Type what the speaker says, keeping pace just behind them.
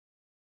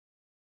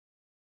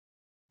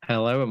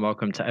Hello and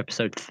welcome to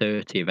episode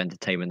 30 of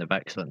Entertainment of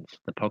Excellence,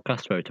 the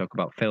podcast where we talk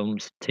about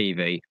films,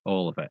 TV,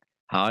 all of it.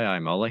 Hi,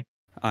 I'm Ollie,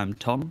 I'm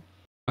Tom.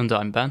 And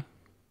I'm Ben.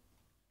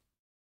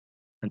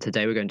 and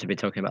today we're going to be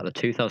talking about the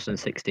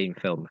 2016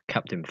 film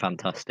Captain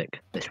Fantastic.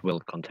 This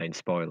will contain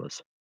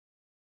spoilers.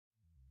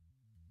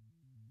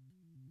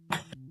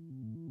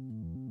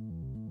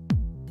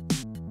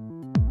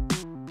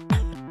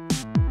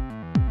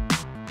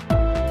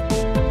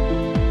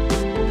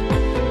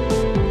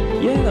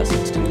 Yeah, that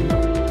sounds good.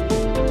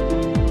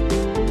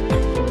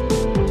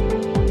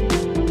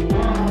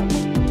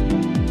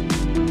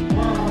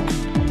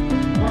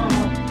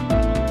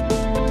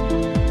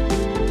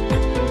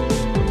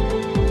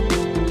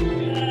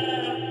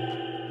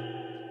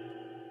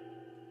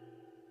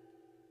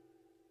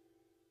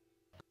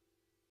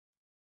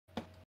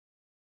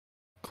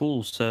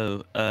 Cool.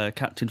 So,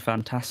 Captain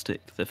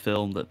Fantastic, the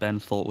film that Ben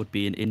thought would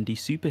be an indie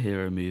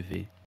superhero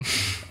movie.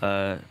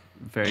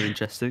 Very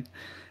interesting.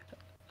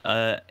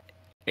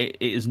 It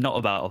is not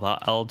about that.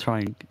 I'll try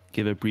and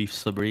give a brief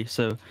summary.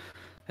 So,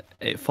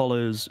 it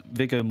follows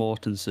Viggo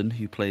Mortensen,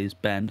 who plays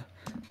Ben,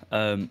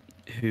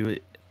 who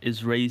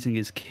is raising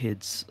his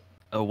kids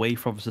away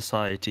from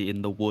society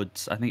in the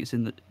woods. I think it's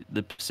in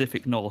the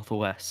Pacific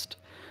Northwest.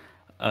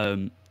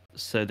 So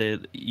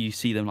you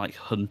see them like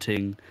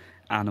hunting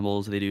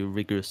animals. They do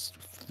rigorous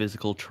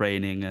physical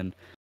training and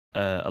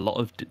a lot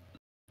of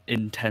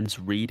intense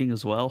reading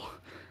as well.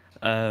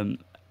 And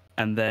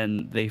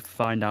then they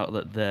find out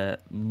that their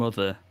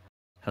mother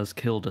has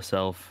killed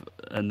herself,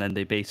 and then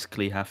they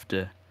basically have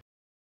to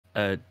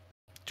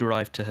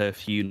drive to her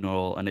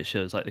funeral, and it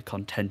shows like the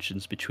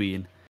contentions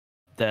between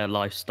their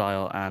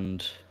lifestyle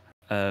and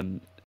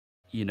the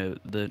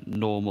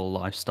normal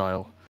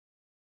lifestyle,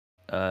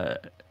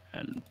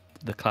 and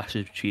the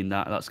clashes between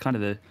that. That's kind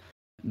of the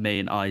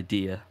main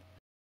idea,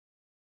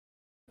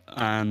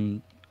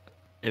 and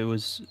it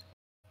was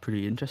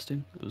pretty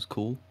interesting. It was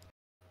cool.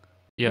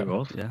 Yeah, It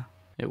was. yeah,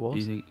 it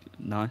was.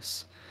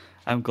 Nice.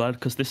 I'm glad,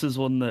 because this is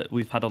one that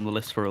we've had on the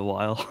list for a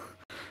while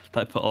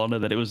that I put on,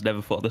 and then it was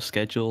never put on the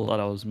schedule,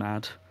 and I was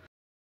mad.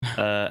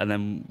 And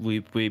then we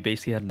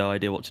basically had no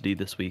idea what to do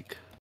this week,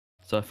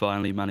 so I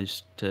finally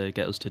managed to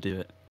get us to do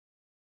it.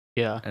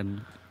 Yeah.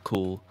 And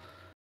cool.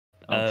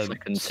 Our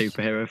second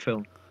superhero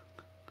film.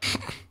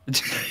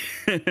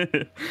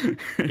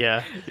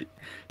 Yeah.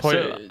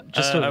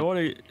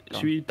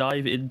 Should we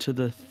dive into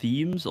the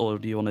themes, or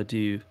do you want to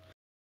do?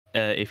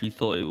 If you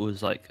thought it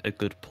was like a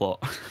good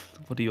plot,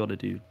 what do you want to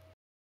do?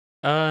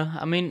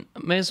 I mean,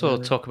 may as well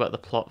talk about the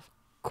plot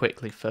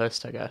quickly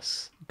first, I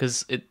guess,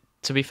 because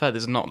to be fair,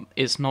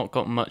 it's not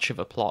got much of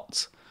a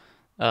plot.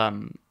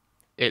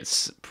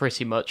 It's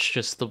pretty much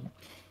just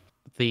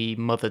the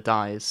mother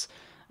dies,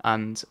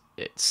 and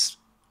it's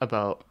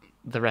about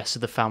the rest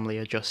of the family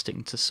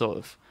adjusting to sort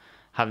of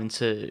having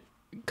to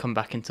come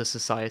back into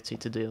society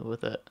to deal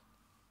with it,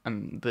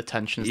 and the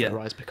tensions that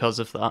arise because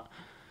of that.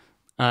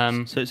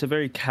 So it's a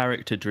very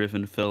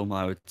character-driven film,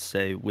 I would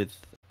say. With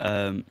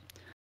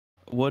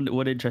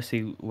one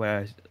interesting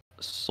where I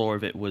saw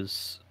of it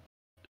was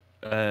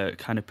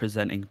kind of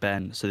presenting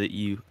Ben so that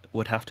you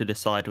would have to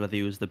decide whether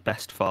he was the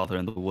best father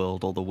in the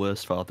world or the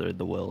worst father in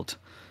the world.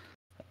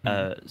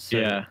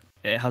 It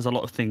has a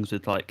lot of things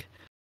with like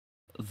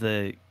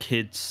the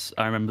kids.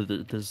 I remember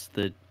that there's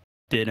the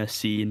dinner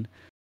scene.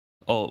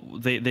 Oh,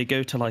 they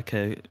go to like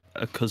a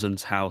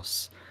cousin's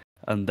house,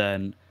 and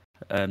then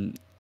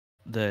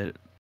the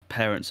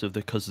parents of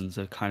the cousins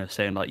are kind of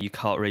saying like, you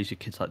can't raise your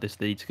kids like this,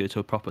 they need to go to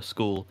a proper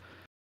school.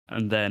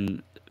 And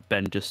then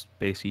Ben just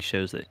basically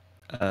shows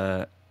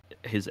that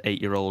his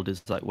 8-year-old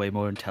is like way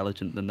more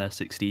intelligent than their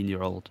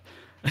 16-year-old.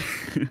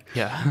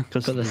 Yeah.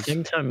 But at the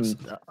same time,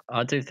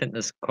 I do think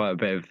there's quite a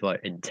bit of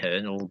like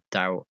internal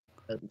doubt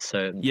at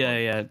certain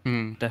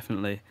points.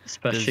 Definitely,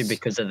 especially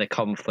because of the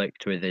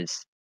conflict with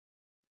his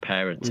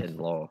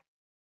parents-in-law.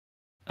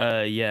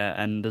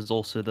 And there's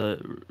also the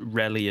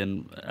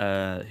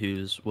Relian,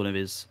 who's one of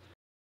his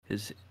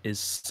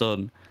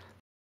son,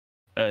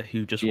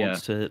 who just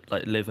wants to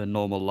like live a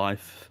normal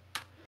life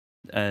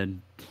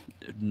and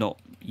not,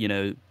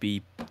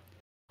 be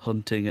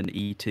hunting and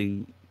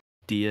eating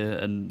deer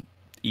and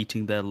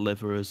eating their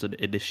liver as an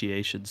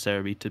initiation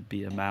ceremony to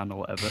be a man or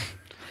whatever.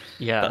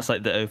 Yeah, that's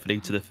like the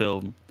opening to the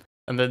film.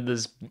 And then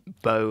there's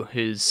Bo,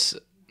 who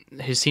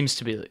seems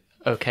to be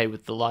okay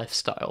with the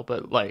lifestyle,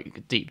 but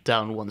like deep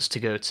down wants to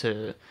go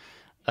to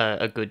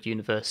a good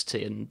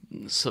university, and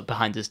so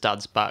behind his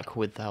dad's back,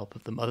 with the help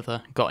of the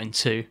mother, got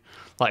into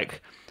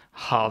like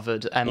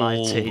Harvard,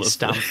 MIT,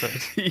 Stanford,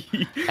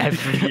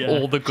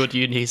 all the good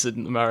unis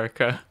in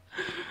America.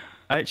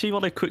 I actually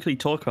want to quickly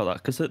talk about that,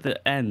 because at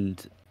the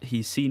end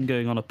he's seen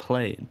going on a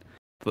plane,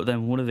 but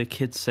then one of the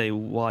kids say,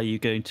 "Why are you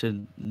going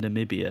to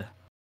Namibia?"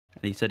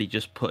 And he said he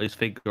just put his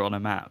finger on a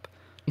map.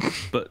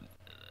 But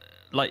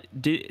like,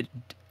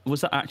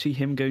 was that actually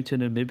him going to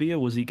Namibia?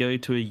 Was he going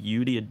to a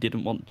uni and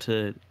didn't want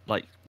to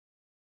like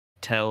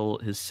tell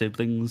his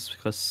siblings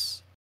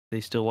because they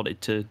still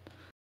wanted to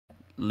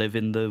live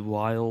in the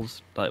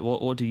wilds? Like,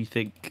 what do you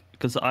think?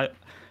 Because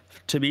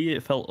to me,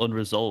 it felt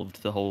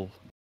unresolved, the whole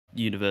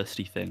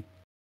university thing.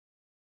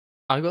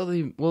 I got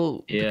the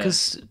Yeah.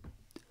 because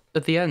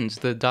at the end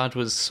the dad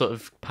was sort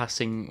of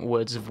passing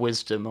words of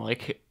wisdom,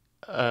 like,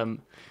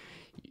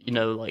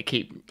 like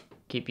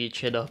keep your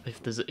chin up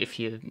if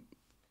you're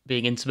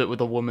being intimate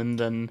with a woman,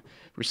 then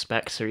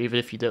respect her even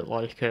if you don't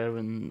like her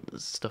and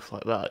stuff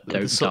like that.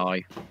 Don't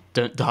die.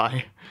 Don't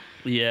die.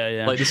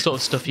 Yeah. Like the sort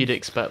of stuff you'd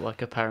expect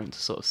like a parent to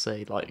sort of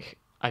say, like,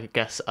 I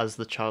guess as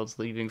the child's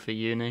leaving for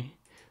uni.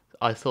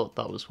 I thought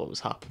that was what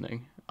was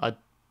happening.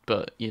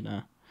 But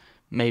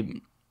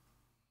maybe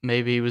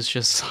he was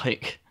just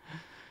like,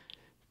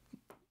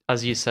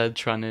 as you said,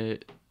 trying to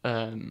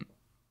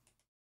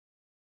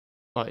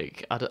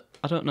like, I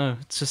don't know,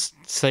 just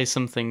say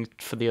something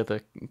for the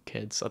other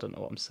kids. I don't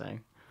know what I'm saying.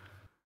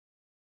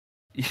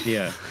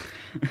 Yeah.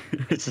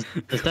 There's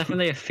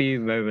definitely a few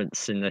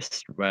moments in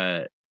this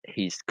where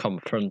he's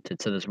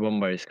confronted. So there's one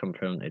where he's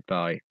confronted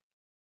by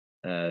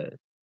the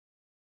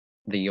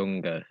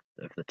younger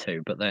of the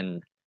two, but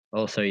then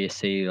also you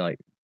see like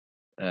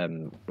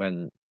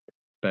when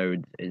Bo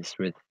is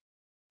with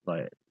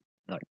like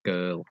that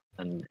girl,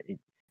 and it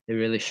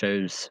really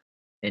shows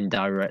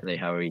indirectly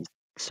how he's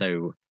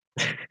so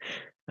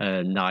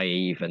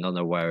naive and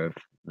unaware of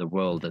the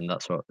world, and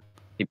that's what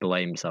he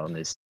blames on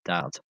his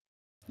dad.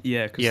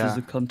 Yeah, because Yeah. there's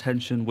a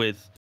contention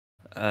with,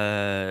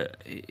 I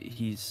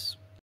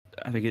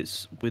think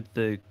it's with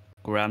the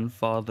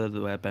grandfather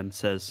where Ben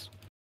says,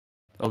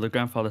 the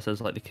grandfather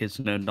says like the kids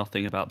know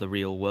nothing about the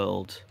real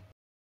world,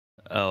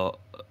 or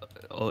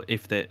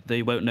if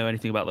they won't know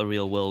anything about the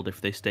real world if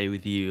they stay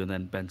with you, and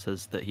then Ben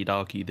says that he'd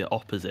argue the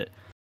opposite.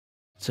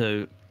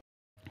 So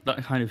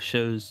that kind of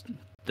shows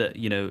that,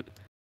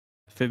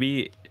 for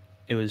me,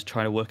 it was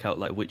trying to work out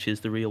like which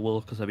is the real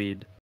world, because I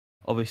mean,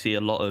 obviously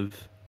a lot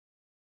of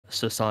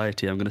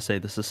society, I'm going to say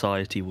the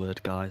society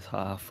word, guys,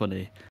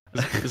 funny.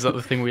 Is that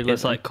the thing we live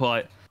It's like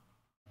quite,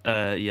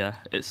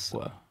 it's,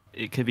 Wow.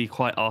 it can be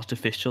quite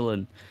artificial,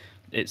 and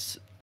it's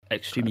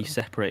extremely Okay.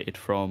 separated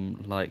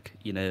from like,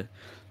 the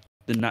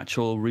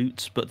natural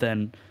roots, but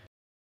then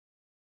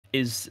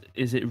is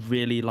it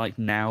really like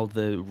now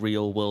the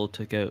real world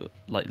to go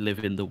like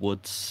live in the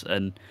woods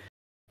and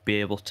be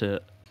able to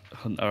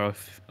hunt our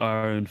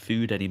own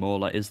food anymore?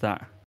 Like, is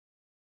that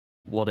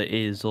what it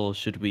is, or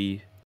should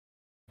we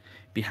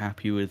be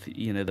happy with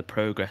the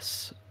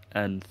progress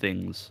and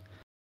things?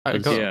 I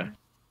 'Cause- got, Yeah.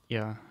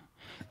 yeah.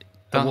 A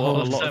That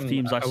whole- lot of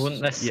themes I wouldn't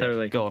yeah,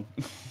 necessarily go on.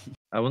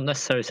 I wouldn't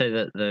necessarily say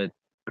that the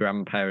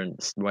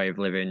grandparents' way of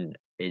living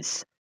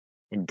is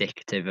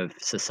indicative of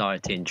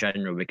society in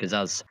general, because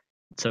as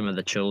some of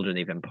the children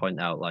even point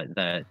out, like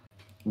their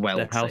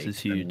wealthy. The house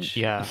is and- huge.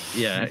 Yeah.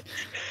 yeah.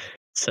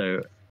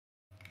 So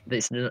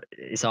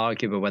it's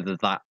arguable whether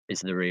that is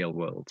the real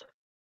world.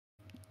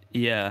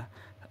 Yeah,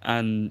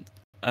 and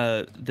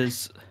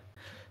there's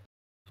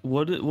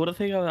one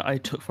thing I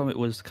took from it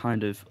was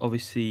kind of,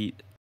 obviously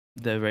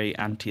they're very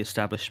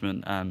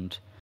anti-establishment and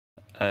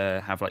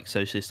have like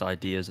socialist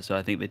ideas, so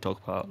I think they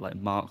talk about like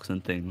Marx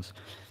and things,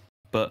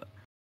 but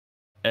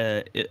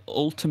it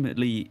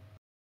ultimately,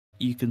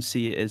 you can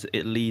see it as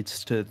it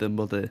leads to the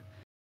mother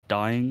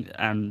dying.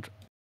 And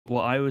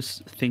what I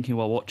was thinking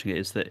while watching it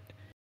is that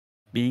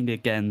being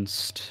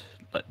against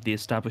like the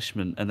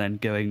establishment and then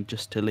going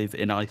just to live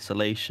in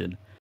isolation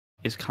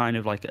is kind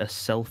of like a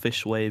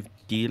selfish way of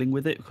dealing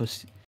with it,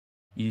 because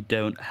you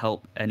don't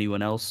help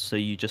anyone else, so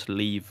you just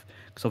leave.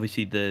 Because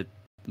obviously the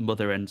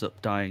mother ends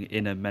up dying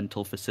in a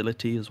mental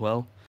facility as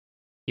well.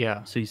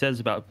 Yeah. So he says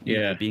about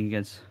being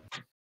against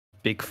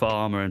big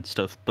pharma and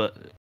stuff, but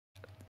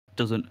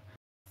doesn't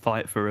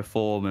fight for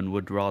reform and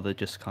would rather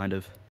just kind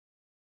of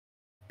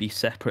be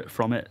separate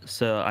from it.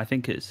 So I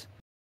think it's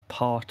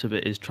part of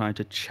it is trying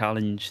to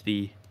challenge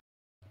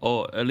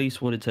or at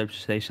least one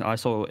interpretation I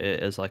saw it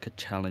as like a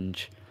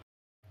challenge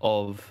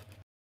of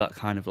that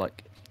kind of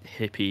like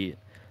hippie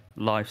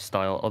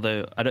lifestyle.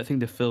 Although I don't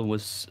think the film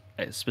was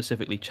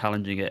specifically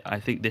challenging it. I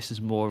think this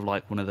is more of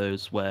like one of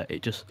those where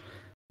it just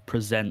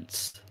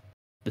presents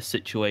the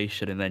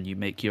situation and then you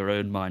make your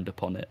own mind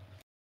upon it.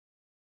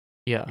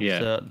 Yeah. Yeah.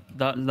 So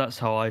that's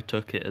how I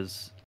took it,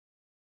 as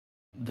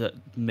that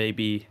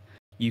maybe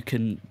you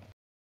can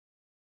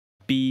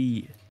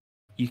be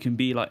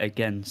like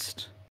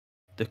against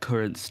the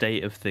current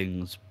state of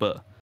things,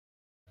 but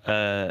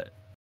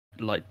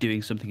like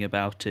doing something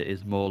about it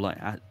is more like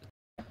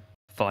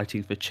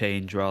fighting for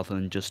change rather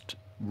than just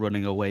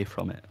running away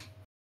from it.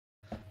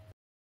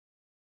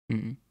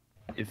 Mm.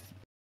 If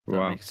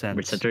that makes sense.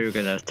 We said we were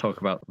going to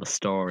talk about the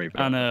story.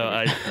 But I know,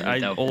 I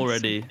delved into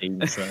already. some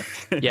themes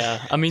there.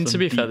 Yeah, I mean, to Some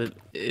be fair,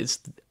 it's,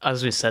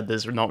 as we said,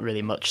 there's not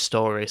really much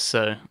story,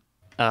 so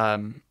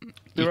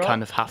you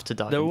kind of have to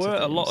dive There into were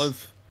a lot things.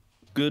 of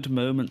good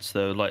moments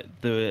though. Like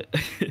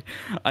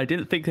I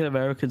didn't think that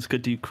Americans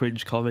could do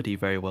cringe comedy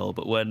very well,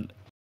 but when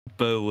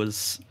Bo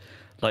was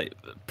like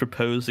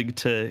proposing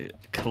to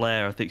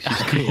Claire, I think she's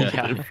called,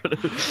 Yeah.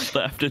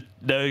 but after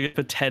knowing it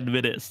for 10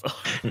 minutes,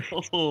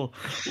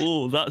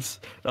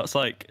 that's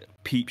like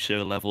peep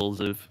show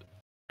levels of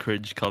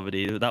cringe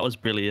comedy. That was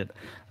brilliant.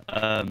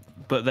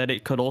 but then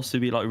it could also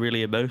be like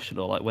really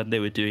emotional, like when they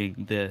were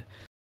doing the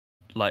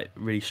like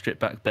really stripped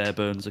back bare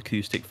bones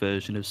acoustic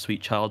version of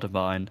Sweet Child of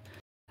Mine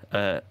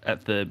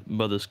at the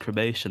mother's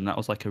cremation. That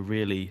was like a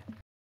really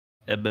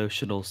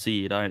emotional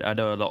scene. I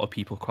know a lot of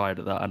people cried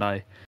at that, and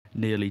I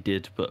nearly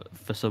did, but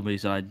for some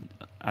reason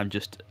I'm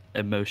just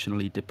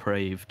emotionally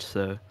depraved,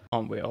 so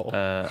Aren't we all?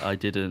 I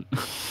didn't.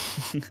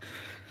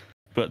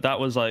 But that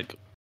was a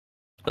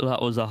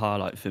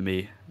highlight for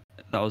me.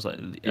 That was like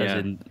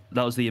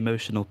that was the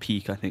emotional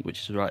peak, I think,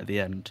 which is right at the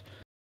end.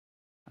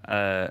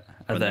 And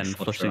When then they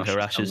flush flushing her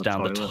ashes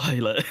down the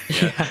toilet.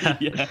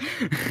 Yeah.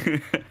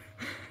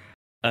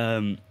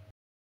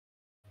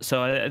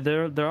 So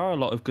there are a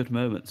lot of good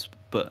moments,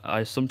 but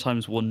I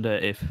sometimes wonder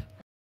if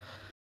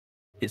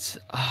it's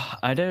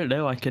I don't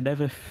know. I can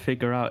never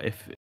figure out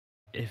if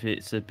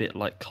it's a bit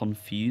like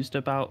confused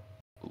about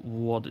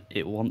what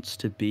it wants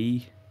to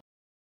be.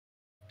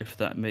 If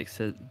that makes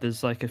sense.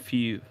 There's like a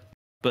few,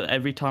 but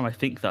every time I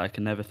think that, I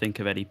can never think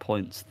of any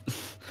points.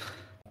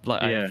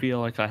 Like I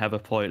feel like I have a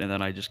point, and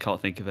then I just can't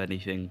think of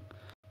anything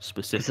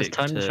specific. There's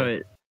times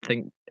where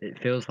it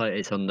feels like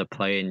it's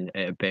underplaying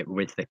it a bit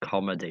with the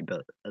comedy,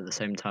 but at the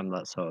same time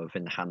that sort of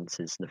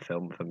enhances the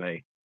film for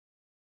me.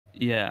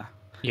 Yeah.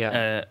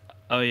 Yeah.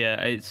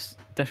 It's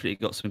definitely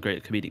got some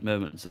great comedic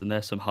moments, and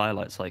there's some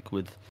highlights like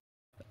with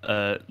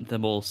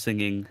them all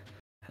singing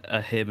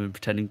a hymn and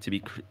pretending to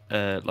be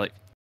like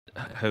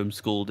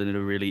homeschooled in a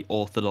really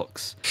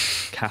orthodox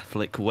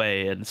Catholic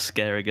way and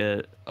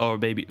scaring or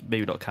maybe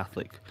not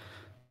Catholic,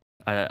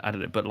 I don't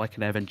know, but like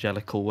an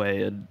evangelical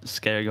way, and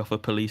scaring off a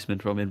policeman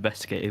from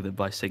investigating them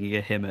by singing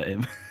a hymn at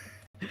him.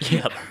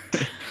 Yeah.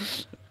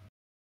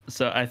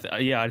 So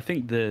I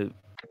think the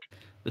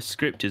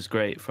script is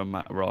great from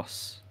Matt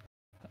Ross.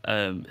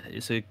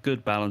 It's a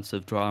good balance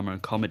of drama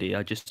and comedy.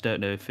 I just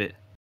don't know if it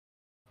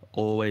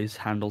always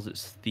handles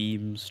its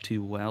themes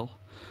too well.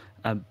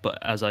 But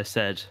as I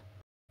said,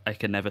 I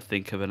can never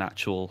think of an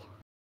actual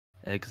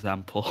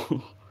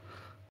example.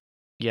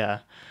 Yeah.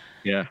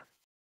 Yeah.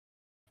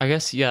 I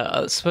guess, yeah,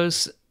 I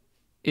suppose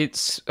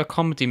it's a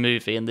comedy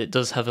movie and it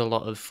does have a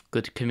lot of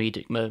good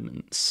comedic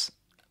moments.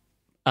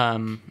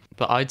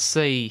 But I'd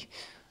say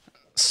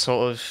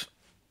sort of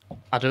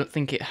I don't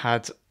think it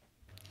had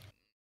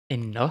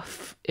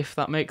enough, if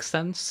that makes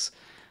sense.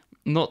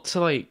 Not to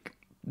like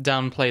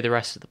downplay the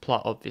rest of the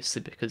plot,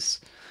 obviously,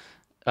 because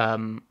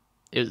it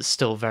was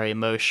still very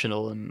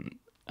emotional, and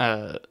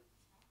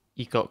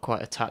you got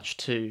quite attached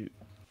to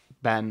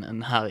Ben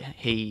and how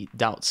he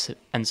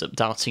ends up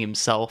doubting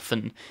himself,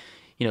 and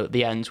at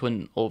the end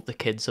when all the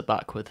kids are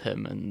back with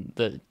him and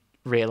they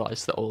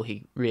realise that all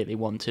he really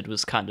wanted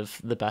was kind of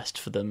the best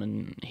for them,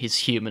 and he's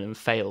human and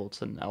failed,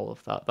 and all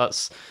of that.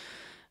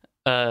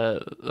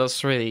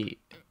 That's really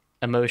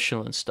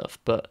emotional and stuff.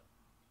 But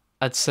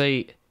I'd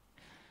say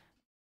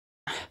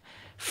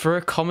for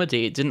a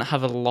comedy, it didn't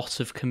have a lot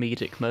of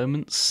comedic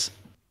moments.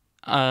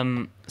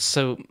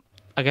 So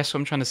I guess what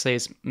I'm trying to say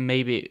is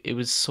maybe it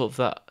was sort of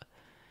that,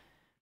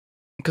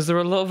 because there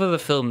are a lot of other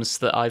films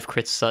that I've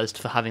criticised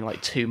for having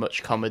like too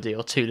much comedy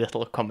or too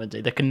little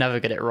comedy. They can never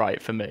get it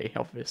right for me,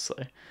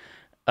 obviously.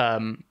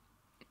 I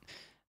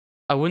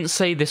wouldn't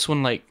say this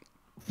one like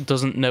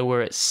doesn't know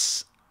where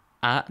it's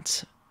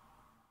at.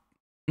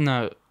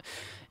 No,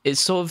 it's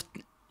sort of.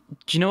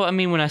 Do you know what I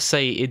mean when I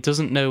say it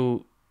doesn't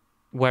know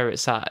where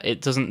it's at?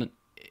 It doesn't.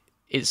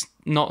 It's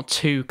not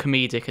too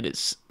comedic and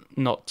it's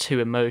not too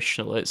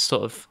emotional. It's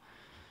sort of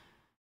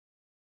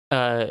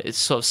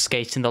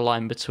skating the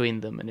line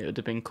between them, and it would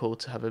have been cool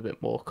to have a bit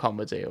more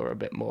comedy or a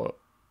bit more,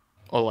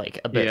 or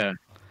like a bit. Yeah.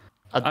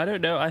 I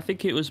don't know. I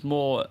think it was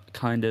more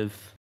kind of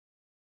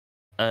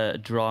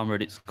drama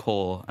at its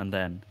core, and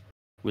then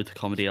with the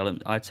comedy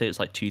element, I'd say it's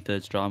like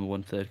 2/3 drama,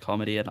 1/3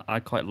 comedy, and I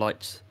quite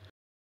liked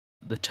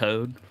the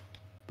tone.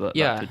 But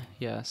yeah,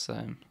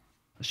 same.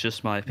 It's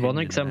just my opinion.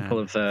 One example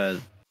of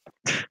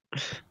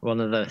one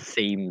of the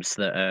themes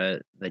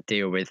that they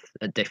deal with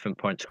at different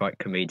points quite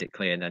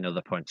comedically and then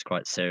other points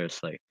quite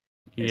seriously.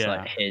 It's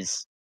like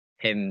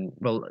him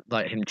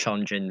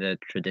challenging the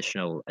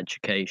traditional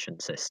education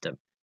system,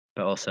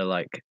 but also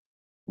like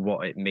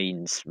what it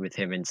means with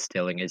him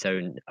instilling his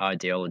own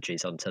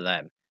ideologies onto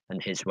them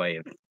and his way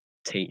of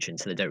teaching,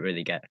 so they don't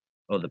really get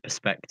other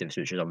perspectives,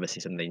 which is obviously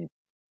something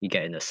you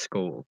get in a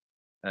school.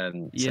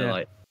 So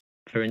like,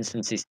 for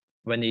instance,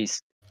 when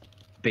he's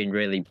been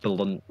really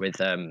blunt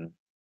with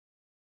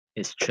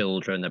his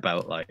children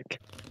about like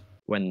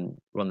when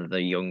one of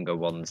the younger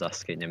ones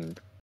asking him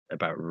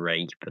about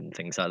rape and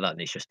things like that, and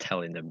he's just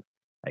telling them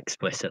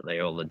explicitly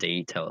all the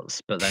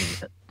details. But then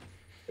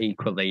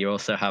equally, you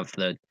also have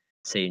the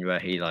scene where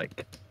he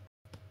like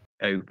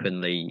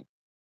openly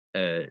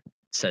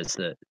says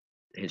that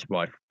his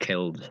wife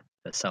killed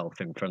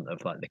herself in front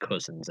of like the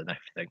cousins and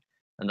everything,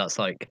 and that's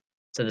like,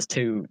 so there's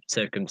two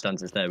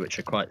circumstances there which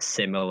are quite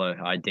similar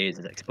ideas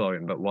as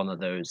exploring, but one of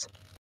those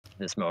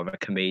there's more of a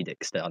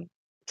comedic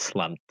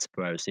slant,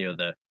 whereas the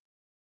other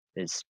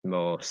is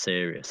more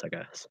serious, I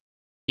guess.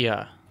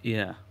 Yeah.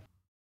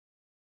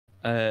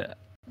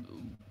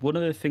 One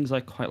of the things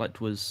I quite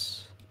liked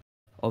was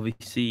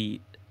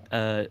obviously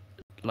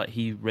like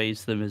he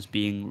raised them as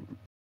being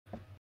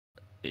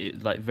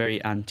like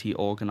very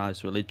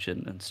anti-organized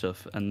religion and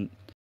stuff, and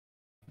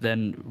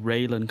then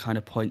Raylan kind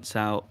of points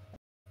out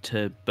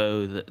to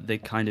Bo that they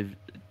kind of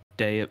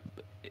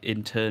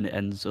in turn it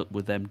ends up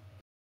with them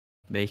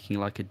making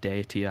like a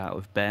deity out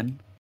of Ben,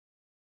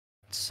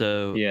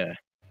 so Yeah.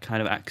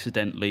 kind of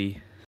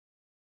accidentally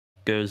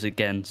goes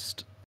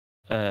against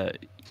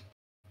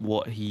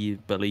what he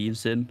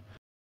believes in,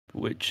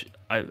 which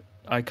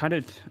I kind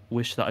of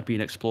wish that had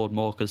been explored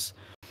more, because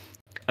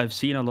I've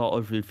seen a lot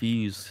of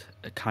reviews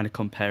kind of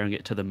comparing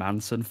it to the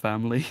Manson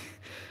family,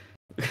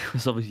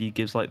 because obviously he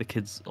gives like the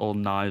kids all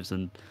knives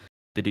and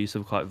they do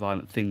some quite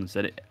violent things,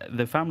 and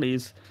the family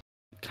is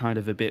kind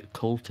of a bit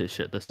cultish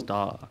at the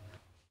start,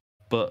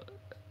 but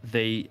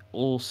they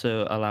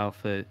also allow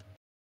for,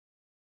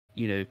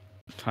 you know,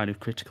 kind of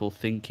critical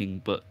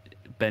thinking, but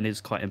Ben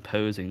is quite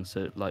imposing,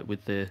 so like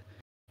with the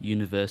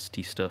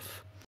university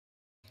stuff.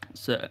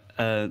 So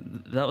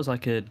that was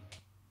like an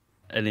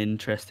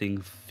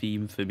interesting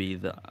theme for me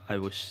that I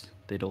wish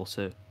they'd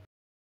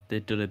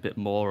done a bit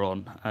more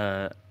on,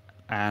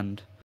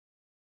 and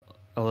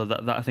although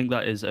that I think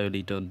that is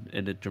only done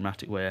in a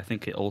dramatic way, I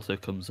think it also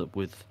comes up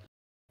with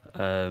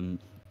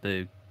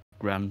the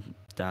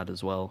granddad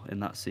as well in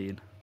that scene.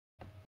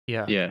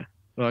 Yeah. Yeah.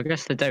 Well, I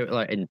guess they don't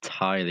like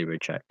entirely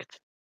reject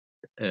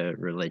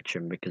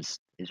religion, because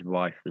his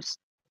wife was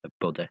a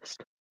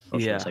Buddhist, or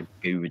should I Yeah. say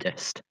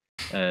Buddhist,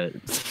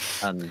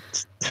 and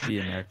The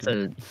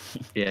American. so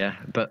yeah.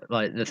 But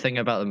like the thing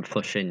about them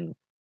flushing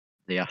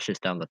the ashes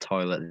down the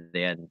toilet at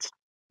the end,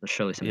 there's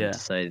surely something Yeah. to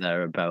say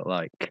there about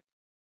like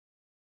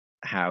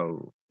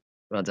how,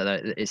 I don't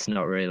know. It's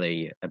not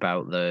really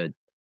about the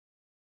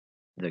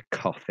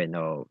coffin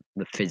or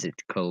the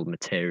physical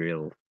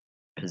material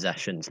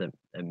possessions that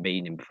are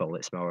meaningful.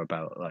 It's more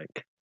about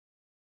like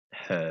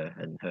her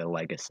and her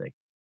legacy.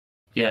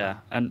 Yeah,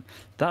 and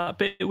that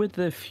bit with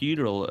the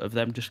funeral of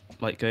them just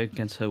like going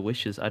against her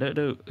wishes, I don't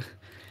know.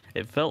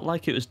 It felt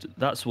like it was.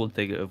 That's one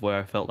thing of where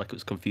I felt like it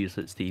was confused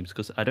at its themes,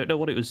 because I don't know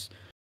what it was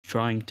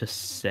trying to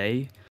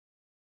say.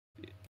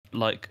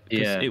 Like,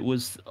 because Yeah. it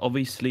was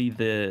obviously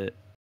the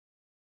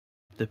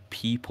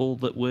people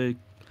that were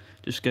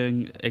just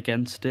going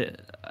against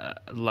it,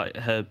 like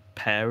her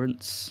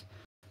parents.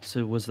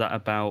 So was that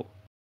about?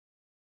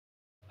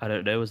 I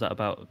don't know. Was that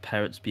about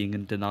parents being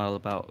in denial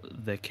about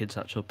their kids'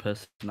 actual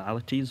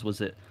personalities? Was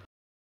that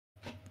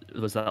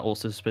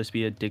also supposed to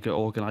be a digger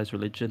organized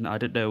religion? I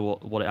don't know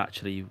what it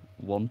actually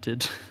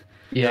wanted.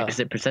 Yeah, because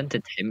it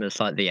presented him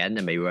as like the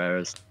enemy,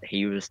 whereas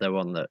he was the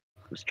one that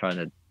was trying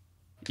to.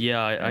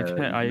 Yeah, I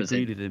was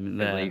agree in with him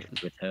there.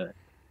 belief with her.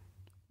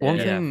 One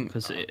Yeah. thing,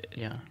 because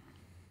yeah.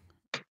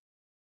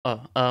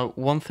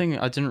 One thing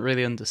I didn't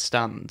really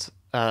understand.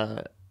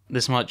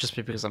 This might just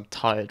be because I'm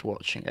tired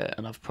watching it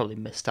and I've probably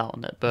missed out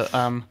on it. But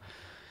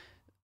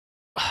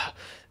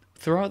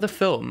throughout the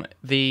film,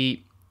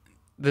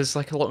 there's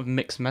like a lot of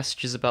mixed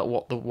messages about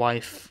what the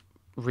wife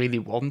really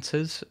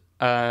wanted.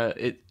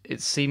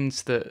 It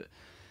seems that,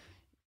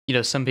 you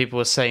know, some people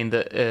were saying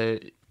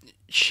that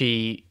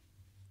she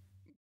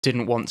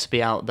didn't want to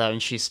be out there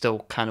and she still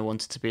kind of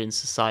wanted to be in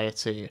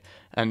society,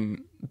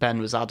 and Ben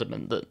was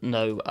adamant that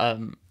no,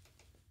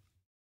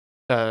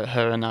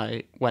 her and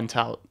I went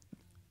out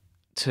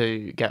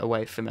to get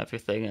away from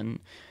everything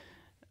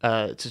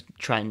and to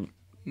try and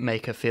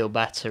make her feel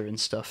better and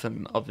stuff,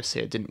 and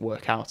obviously it didn't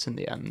work out in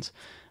the end.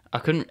 I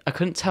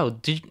couldn't tell.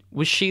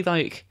 Was she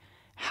like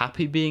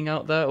happy being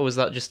out there, or was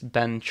that just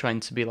Ben trying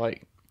to be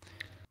like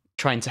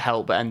trying to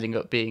help but ending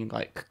up being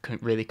like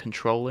really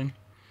controlling?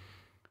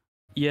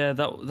 Yeah,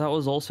 that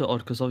was also odd,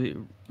 because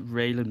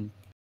Raylan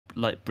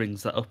like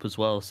brings that up as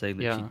well, saying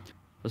that she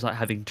was like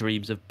having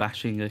dreams of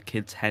bashing a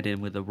kid's head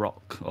in with a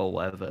rock or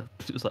whatever.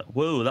 It was like,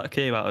 whoa, that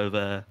came out of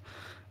that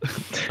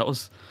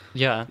was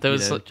there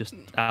was like, just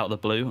out of the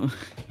blue.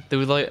 There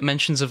were like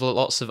mentions of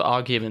lots of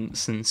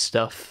arguments and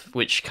stuff,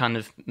 which kind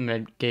of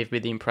gave me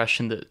the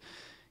impression that,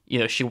 you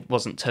know, she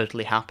wasn't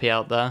totally happy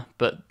out there.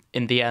 But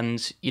in the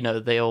end, you know,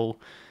 they all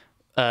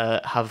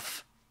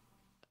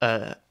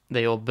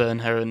they all burn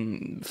her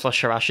and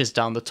flush her ashes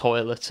down the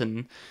toilet,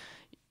 and,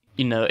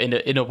 you know,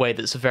 in a way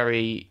that's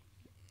very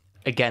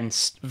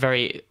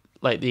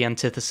like the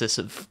antithesis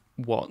of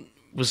what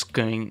was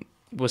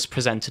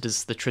presented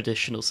as the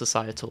traditional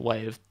societal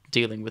way of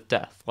dealing with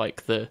death,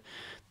 like the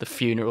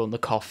funeral and the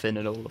coffin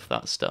and all of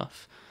that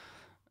stuff.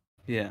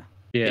 Yeah.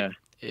 I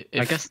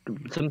guess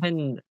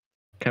something.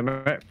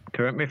 Correct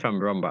me if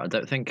I'm wrong, but I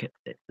don't think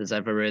there's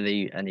ever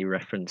really any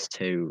reference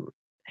to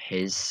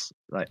his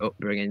like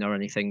upbringing or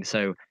anything.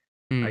 So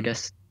I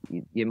guess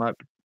you might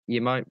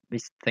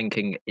be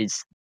thinking,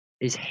 is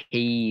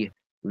he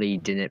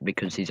leading it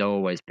because he's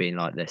always been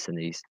like this and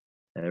he's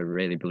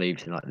really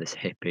believes in like this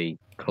hippie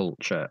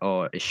culture,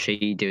 or is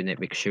she doing it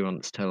because she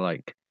wants to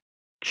like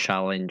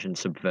challenge and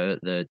subvert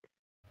the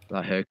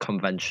like her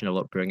conventional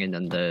upbringing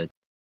and the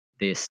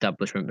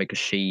establishment, because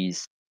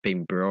she's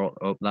been brought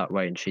up that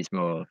way and she's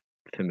more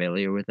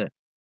familiar with it?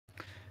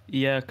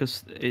 Yeah,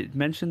 because it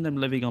mentioned them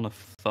living on a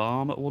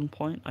farm at one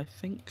point, I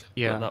think.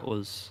 Yeah. But that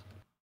was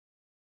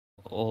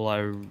all I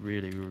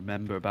really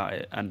remember about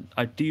it. And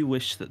I do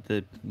wish that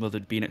the mother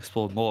had been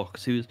explored more,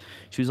 because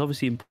she was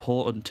obviously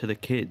important to the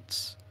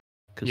kids,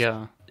 because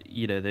Yeah.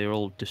 they were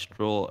all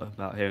distraught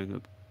about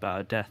hearing about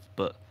her death,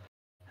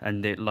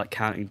 and they like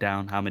counting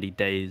down how many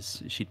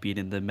days she'd been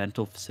in the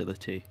mental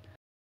facility.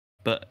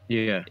 But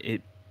Yeah.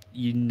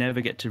 you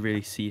never get to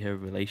really see her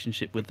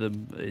relationship with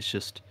them. It's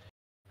just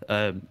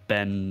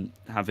Ben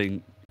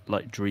having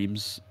like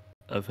dreams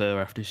of her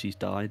after she's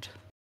died.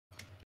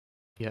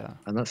 Yeah.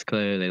 And that's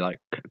clearly like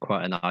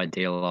quite an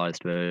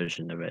idealized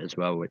version of it as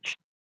well, which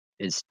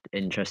is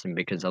interesting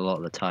because a lot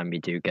of the time you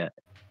do get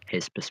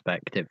his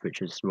perspective,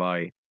 which is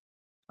why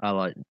I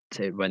liked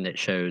it when it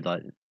showed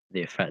like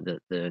the effect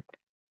that the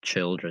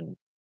children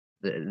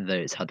that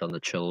it's had on the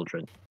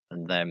children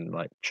and them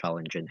like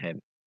challenging him.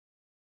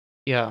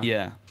 Yeah.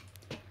 Yeah.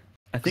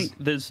 I think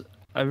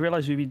I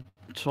realise we've been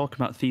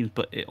talking about themes,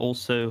 but it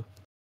also,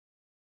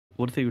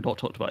 one thing we've not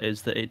talked about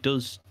is that it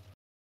does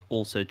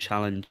also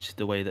challenge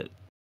the way that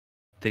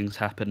things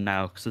happen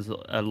now, because there's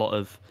a lot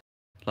of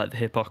like the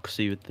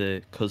hypocrisy with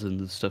the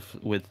cousins and stuff,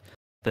 with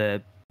their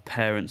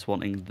parents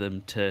wanting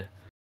them to,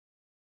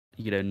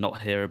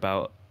 not hear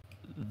about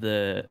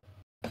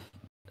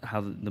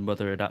how the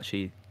mother had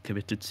actually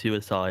committed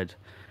suicide,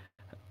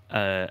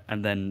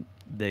 and then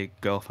they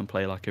go off and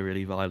play like a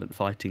really violent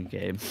fighting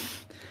game.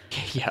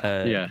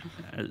 Yeah. Yeah.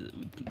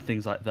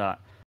 Things like that.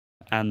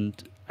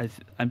 And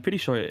I'm pretty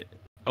sure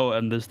oh,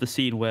 and there's the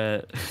scene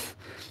where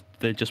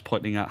they're just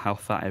pointing out how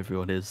fat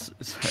everyone is.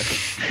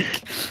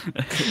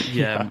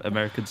 Yeah,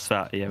 Americans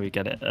fat. Yeah, we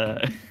get it.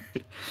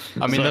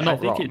 I mean, they're not I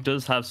think wrong. it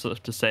does have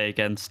stuff to say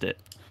against it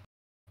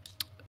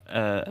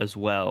as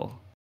well.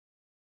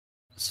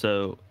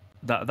 So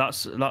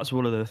that's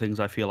one of the things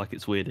I feel like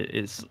it's weird.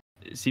 It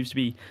seems to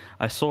be.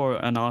 I saw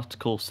an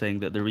article saying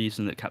that the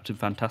reason that Captain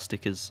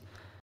Fantastic is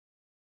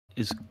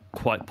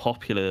quite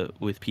popular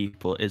with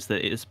people is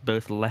that it's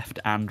both left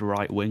and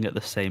right wing at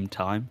the same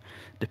time,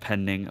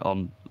 depending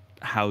on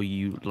how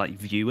you like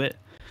view it.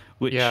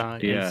 Which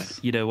is,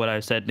 what I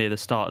said near the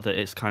start, that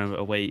it's kind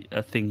of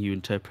a thing you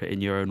interpret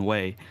in your own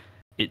way.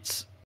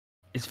 It's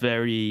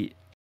very,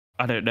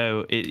 I don't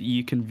know.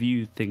 You can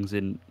view things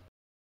in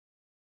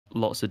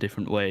lots of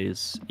different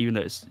ways, even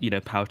though it's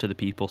power to the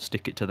people,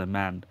 stick it to the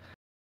man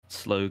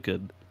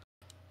slogan.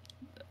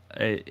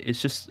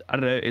 It's just, I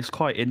don't know. It's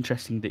quite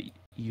interesting that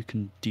you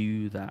can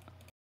do that,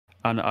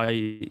 and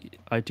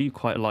I do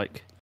quite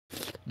like.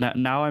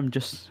 Now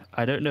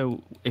I don't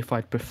know if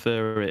I'd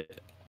prefer it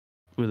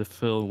with a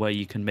film where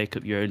you can make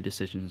up your own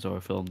decisions, or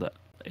a film that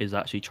is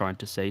actually trying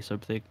to say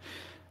something.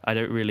 I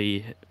don't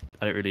really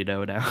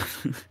know now.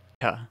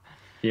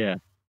 Yeah.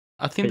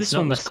 I think It's this not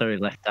one was. necessarily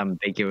left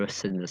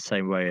ambiguous in the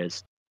same way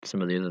as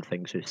some of the other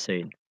things we've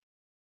seen.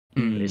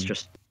 It's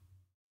just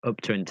up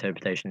to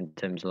interpretation in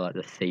terms of like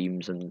the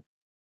themes and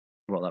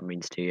what that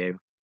means to you.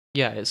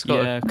 Yeah, it's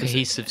got a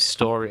cohesive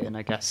story, and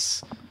I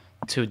guess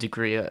to a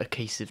degree a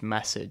cohesive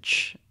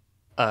message.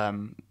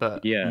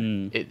 But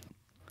it.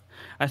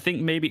 I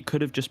think maybe it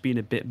could have just been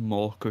a bit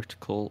more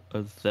critical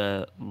of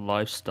their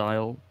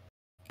lifestyle,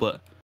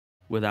 but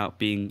without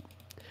being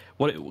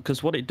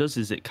because what it does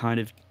is it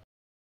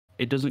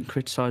doesn't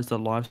criticize the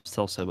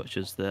lifestyle so much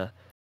as the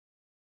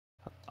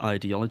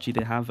ideology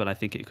they have, and I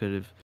think it could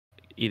have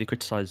either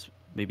criticized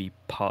maybe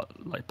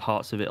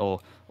parts of it,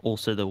 or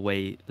also the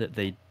way that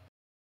they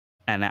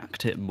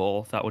enact it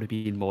more. That would have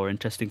been more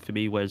interesting for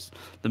me, whereas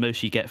the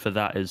most you get for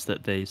that is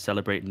that they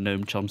celebrate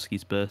Noam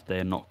Chomsky's birthday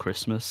and not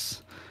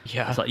Christmas.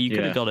 Yeah, it's like you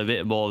could have got a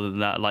bit more than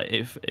that. Like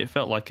it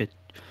felt like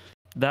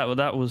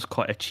that was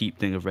quite a cheap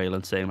thing of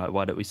Raylan saying, like,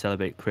 why don't we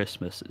celebrate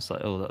Christmas? It's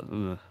like,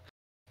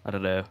 I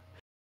don't know.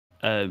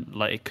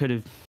 Like it could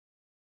have,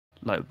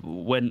 like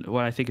when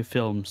I think of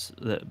films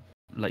that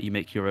let you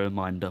make your own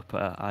mind up,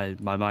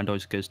 my mind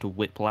always goes to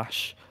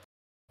Whiplash,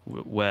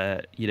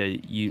 where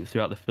you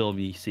throughout the film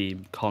you see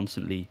him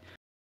constantly,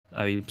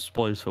 I mean,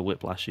 spoilers for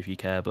Whiplash if you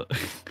care, but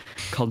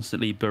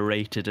constantly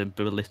berated and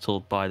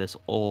belittled by this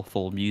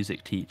awful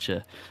music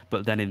teacher,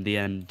 but then in the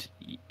end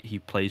he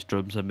plays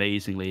drums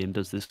amazingly and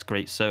does this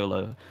great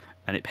solo,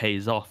 and it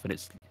pays off, and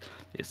it's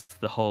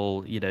the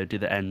whole do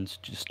the ends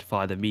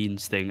justify the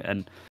means thing,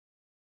 and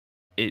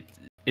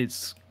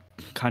it's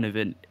kind of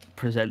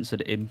presents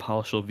an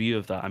impartial view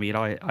of that. I mean,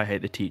 I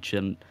hate the teacher,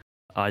 and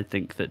I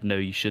think that no,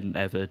 you shouldn't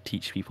ever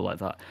teach people like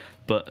that,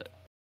 but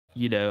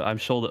I'm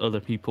sure that other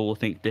people will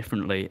think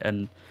differently,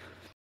 and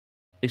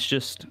it's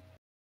just,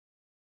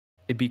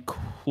 it'd be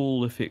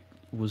cool if it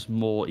was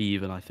more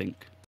even, I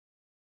think.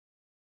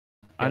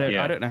 I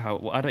don't know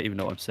how, I don't even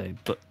know what I'm saying,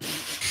 but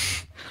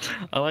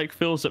I like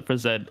films that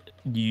present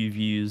new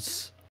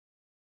views,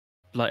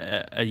 like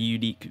a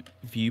unique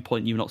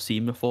viewpoint you've not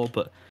seen before,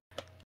 but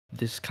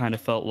this kind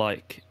of felt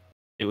like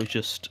it was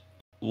just,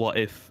 what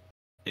if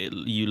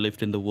you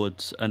lived in the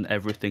woods and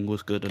everything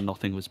was good and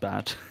nothing was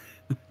bad?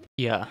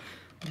 Yeah.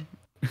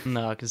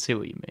 No, I can see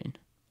what you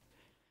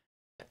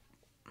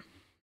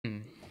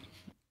mean.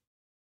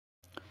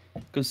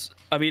 Because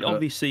I mean, But-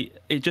 obviously,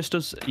 it just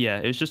does. Yeah,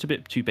 it was just a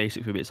bit too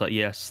basic for me. It's like,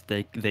 yes,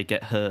 they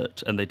get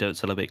hurt and they don't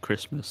celebrate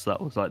Christmas.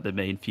 That was like the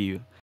main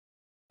few.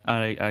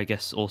 I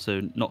guess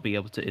also not being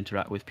able to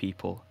interact with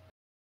people,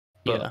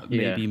 but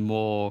Yeah. maybe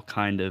more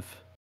kind of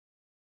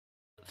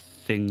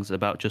things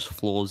about just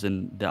flaws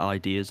in the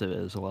ideas of it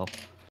as well.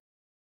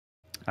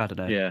 I don't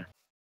know. Yeah.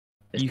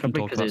 It's You can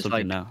probably talk because about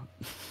it's something like now.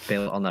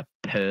 built on a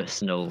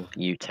personal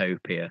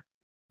utopia.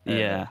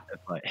 Yeah. Of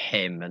like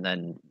him, and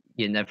then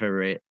you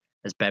never,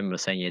 as Ben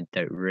was saying, you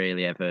don't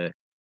really ever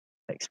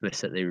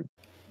explicitly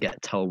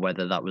get told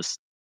whether that was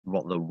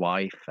what the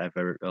wife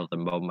ever or the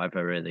mum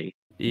ever really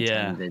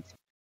Yeah. intended.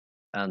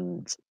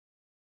 And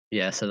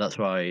yeah, so that's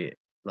why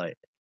like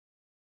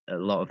a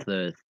lot of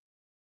the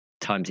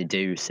times you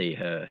do see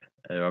her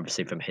are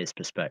obviously from his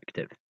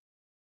perspective.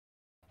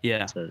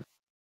 Yeah. So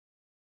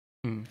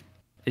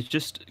It's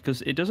just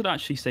because it doesn't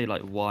actually say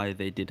like why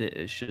they did it.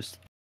 It's just,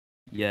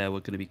 yeah, we're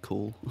gonna be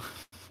cool.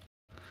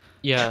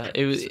 Yeah,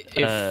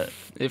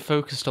 it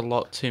focused a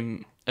lot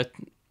too.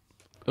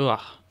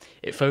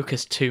 It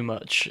focused too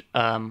much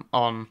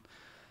on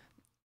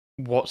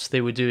what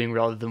they were doing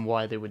rather than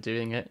why they were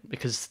doing it.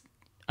 Because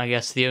I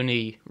guess the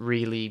only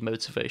really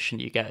motivation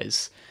you get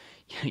is,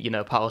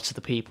 power to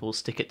the people,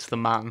 stick it to the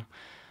man,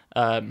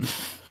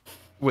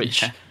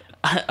 which, Yeah.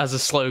 as a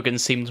slogan,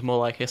 seemed more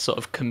like a sort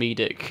of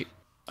comedic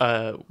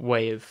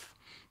way of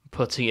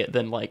putting it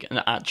than like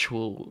an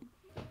actual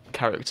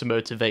character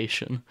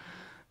motivation.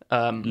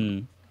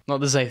 Not that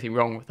there's anything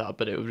wrong with that,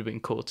 but it would have been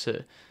cool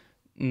to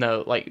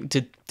know, like,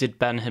 did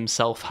Ben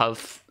himself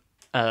have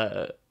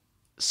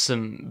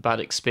some bad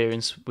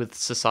experience with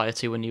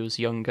society when he was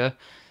younger?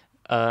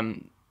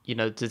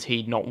 Did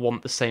he not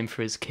want the same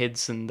for his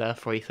kids, and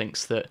therefore he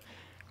thinks that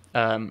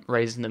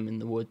raising them in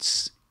the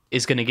woods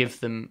is going to give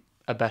them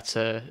a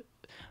better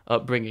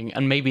upbringing?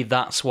 And maybe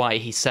that's why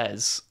he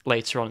says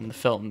later on in the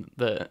film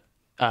that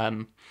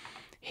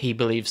he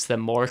believes they're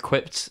more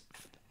equipped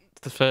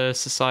for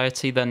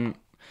society than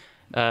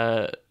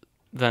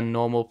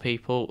normal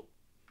people.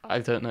 I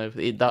don't know.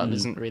 That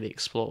isn't really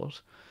explored.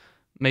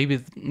 Maybe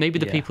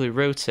the Yeah. people who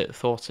wrote it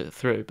thought it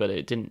through, but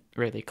it didn't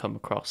really come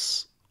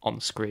across on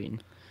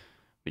screen,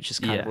 which is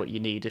kind of Yeah. what you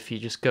need if you're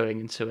just going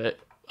into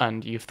it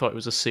and you thought it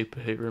was a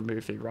superhero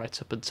movie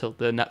right up until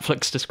the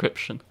Netflix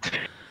description.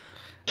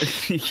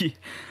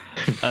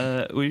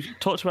 We've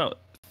talked about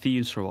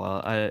themes for a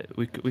while.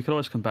 We could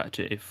always come back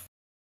to it if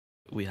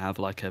we have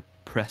like a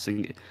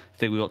pressing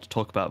thing we want to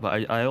talk about.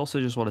 But I also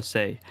just want to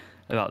say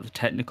about the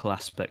technical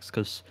aspects,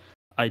 because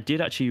I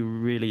did actually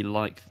really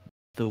like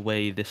the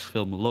way this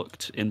film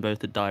looked in both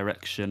the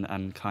direction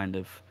and kind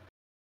of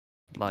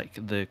like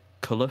the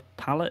color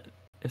palette,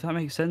 if that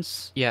makes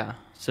sense. Yeah.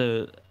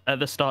 So at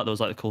the start there was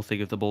like the cool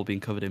thing of the ball being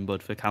covered in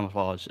mud for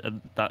camouflage,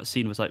 and that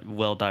scene was like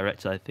well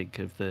directed, I think,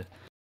 of the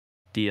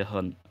deer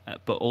hunt,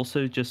 but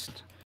also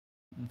just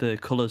the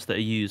colors that are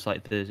used,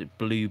 like the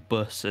blue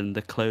bus and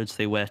the clothes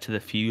they wear to the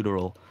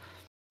funeral. I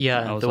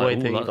Yeah, was the like, way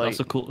 "Ooh, they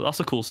that's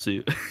a cool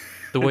suit."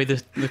 the way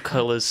the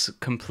colors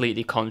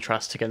completely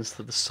contrast against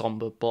the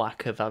somber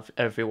black of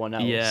everyone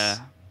else. Yeah.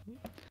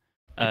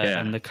 Yeah.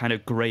 And the kind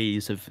of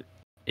greys of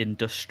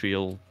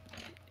industrialism.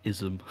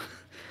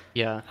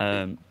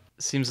 Yeah.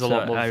 Seems a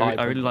lot more I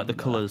vibrant. really like the than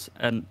that. colors,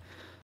 and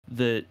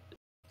the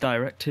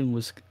directing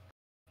was.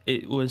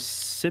 It was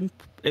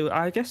simple.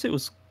 I guess it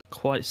was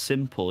quite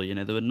simple.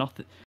 There were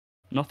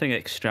nothing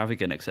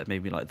extravagant except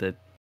maybe like the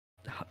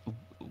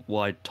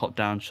wide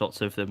top-down shots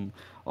of them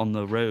on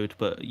the road.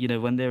 But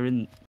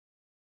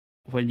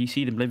when you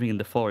see them living in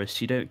the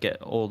forest, you don't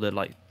get all the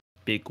like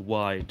big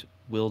wide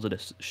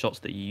wilderness shots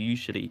that you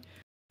usually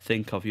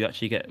think of. You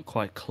actually get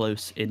quite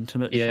close,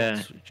 intimate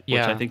shots, which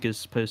I think is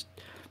supposed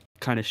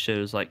kind of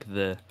shows like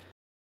the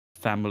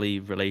family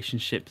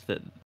relationship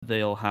that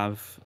they all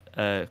have,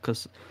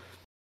 because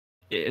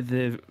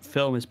the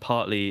film is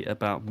partly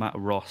about Matt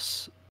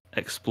Ross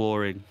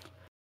exploring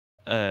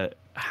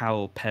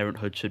how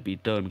parenthood should be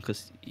done,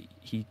 because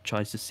he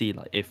tries to see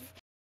like if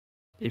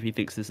he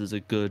thinks this is a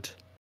good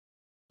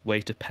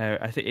way to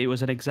parent. I think it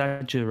was an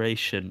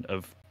exaggeration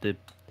of the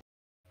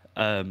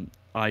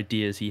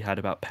ideas he had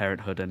about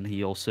parenthood, and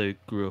he also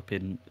grew up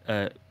in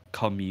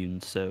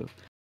communes, so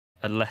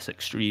a less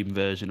extreme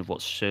version of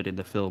what's shown in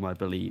the film, I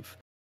believe.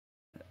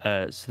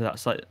 So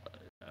that's like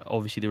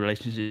obviously the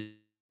relationship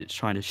it's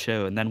trying to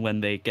show. And then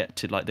when they get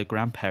to like the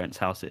grandparents'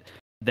 house,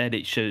 then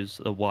it shows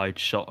a wide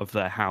shot of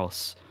their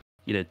house,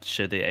 to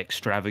show the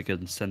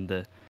extravagance and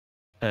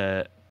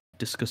the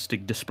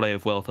disgusting display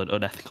of wealth and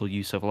unethical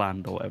use of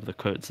land, or whatever the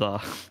quotes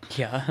are.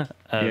 Yeah.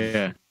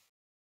 Yeah.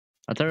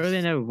 I don't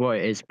really know what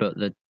it is, but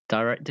the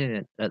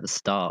directing at the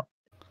start,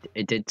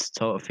 it did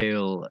sort of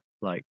feel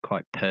like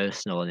quite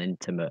personal and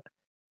intimate,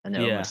 and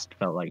it Yeah. almost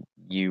felt like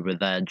you were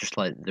there, just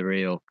like the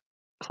real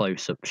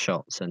close-up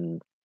shots and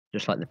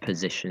just like the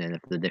positioning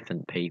of the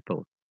different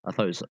people. I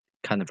thought it was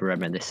kind of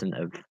reminiscent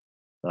of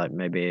like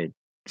maybe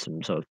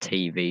some sort of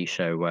TV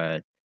show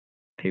where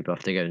people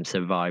have to go and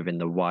survive in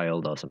the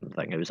wild or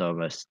something. It was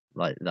almost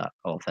like that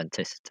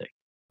authenticity.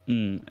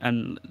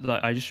 And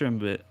like I just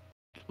remember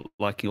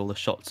liking all the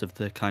shots of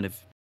the kind of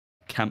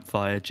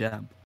campfire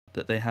jam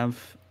that they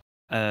have,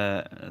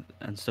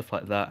 and stuff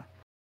like that.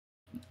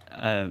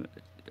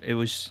 It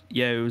was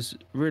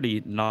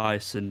really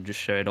nice, and just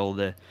showing all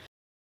the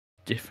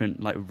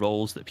different like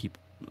roles that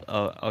people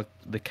are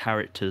the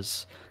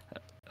characters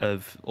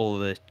of all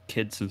the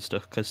kids and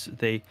stuff, because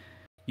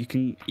you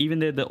can, even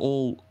though they're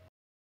all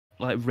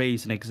like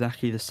raised in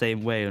exactly the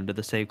same way under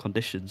the same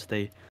conditions,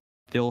 they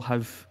all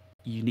have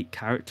unique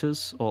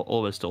characters, or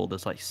almost all.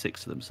 There's like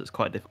 6 of them, so it's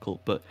quite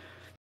difficult. But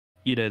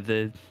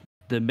the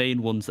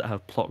main ones that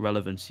have plot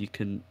relevance,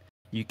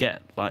 you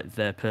get like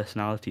their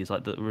personalities,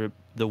 like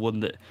the one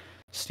that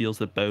steals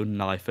the bone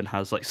knife and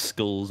has like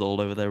skulls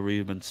all over their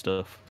room and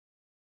stuff.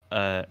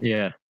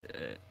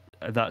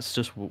 That's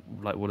just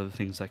like one of the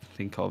things I can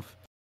think of.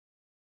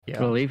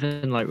 Yeah. Well,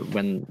 even like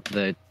when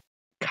the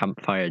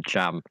campfire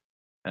jam,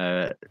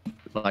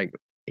 like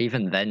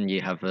even then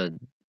you have a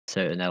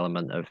certain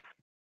element of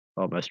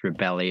almost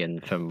rebellion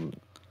from,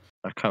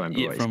 I can't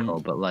remember what it's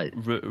called, but like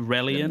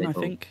Relian, I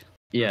think.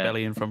 Yeah,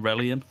 Rebellion from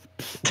Relian.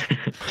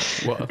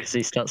 Because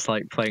he starts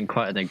like playing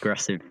quite an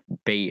aggressive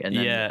beat, and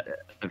then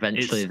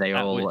eventually they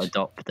all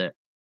adopt it.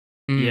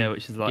 Yeah,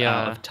 which is like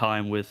out of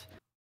time with.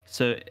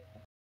 So,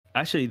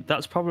 actually,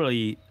 that's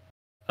probably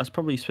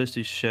supposed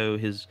to show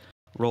his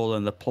role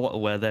in the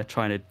plot, where they're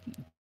trying to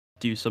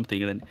do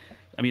something, and then,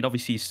 I mean,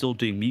 obviously he's still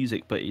doing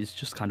music, but he's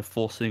just kind of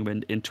forcing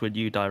them into a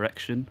new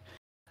direction.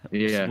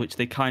 Yeah, which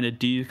they kind of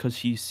do,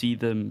 because you see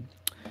them.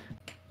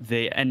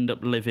 They end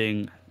up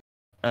living.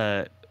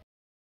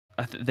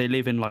 They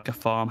live in like a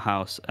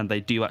farmhouse, and they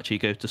do actually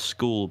go to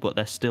school, but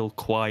they're still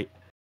quite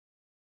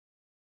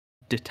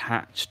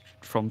detached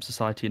from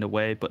society in a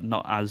way, but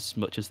not as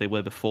much as they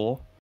were before.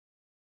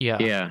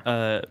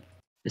 Yeah.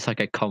 It's like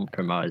a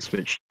compromise,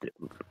 which,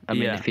 I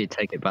mean, if you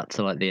take it back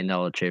to like the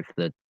analogy of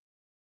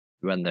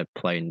when they're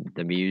playing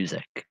the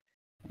music,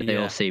 they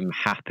all seem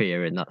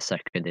happier in that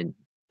second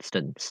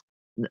instance.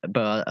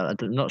 But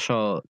I'm not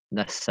sure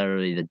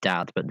necessarily the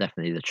dad, but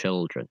definitely the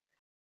children.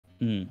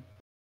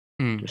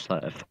 Just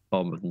like a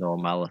form of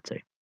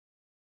normality.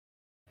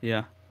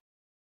 Yeah,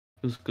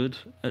 it was good.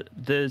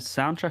 The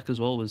soundtrack as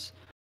well was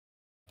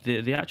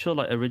the actual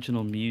like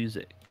original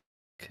music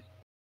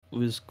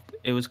was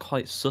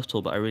quite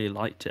subtle, but I really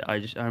liked it.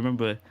 I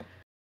remember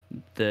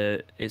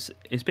it's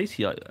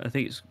basically like, I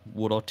think it's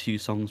 1 or 2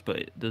 songs,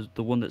 but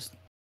the one that's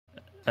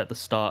at the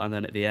start and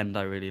then at the end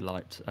I really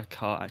liked. I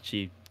can't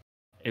actually.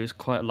 It was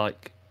quite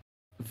like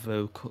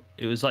vocal.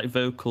 It was like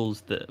vocals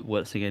that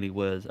weren't singing any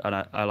words, and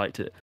I liked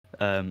it.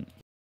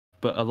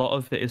 But a lot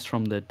of it is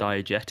from the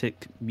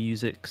diegetic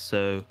music.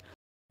 So,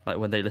 like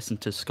when they listen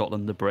to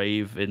Scotland the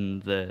Brave in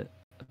the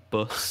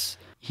bus.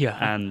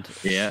 And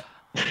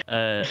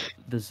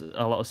there's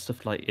a lot of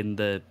stuff like in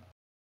the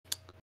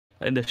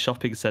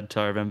shopping centre.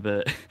 I remember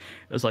it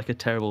was like a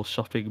terrible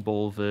shopping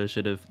mall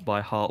version of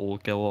My Heart Will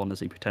Go On as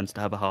he pretends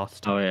to have a heart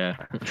attack. Oh yeah,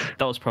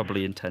 that was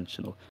probably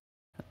intentional.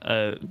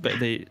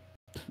 But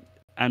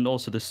and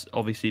also this,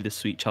 obviously, the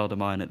Sweet Child of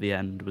Mine at the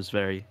end was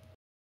very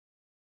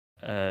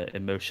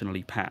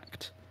emotionally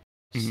packed.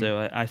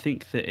 So I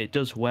think that it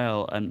does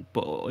well,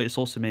 but it's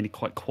also mainly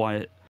quite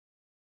quiet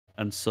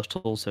and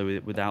subtle,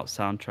 so without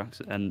soundtracks,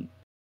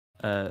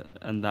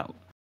 and that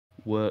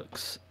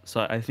works.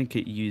 So I think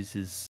it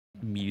uses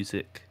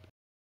music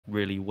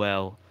really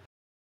well,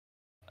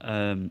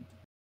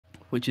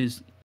 which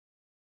is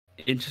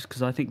interesting,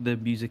 because I think the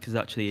music is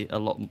actually a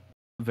lot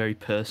very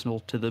personal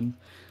to them.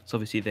 So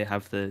obviously they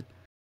have the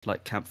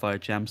like campfire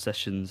jam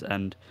sessions,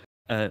 and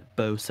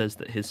Bo says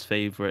that his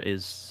favorite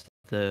is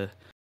the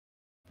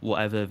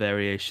whatever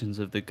variations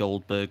of the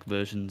Goldberg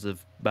versions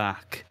of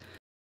Bach,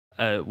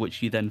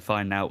 which you then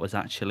find out was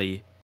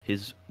actually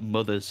his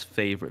mother's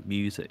favorite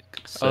music.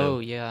 So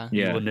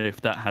you wonder if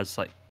that has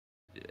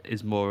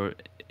is more,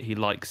 he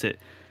likes it,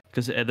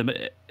 because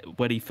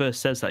when he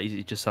first says that,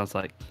 he just sounds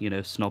like,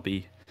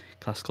 snobby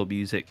classical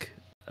music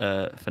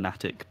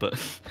fanatic, but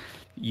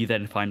you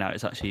then find out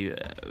it's actually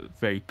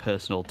very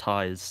personal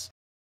ties.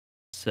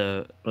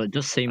 So it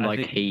does seem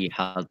like he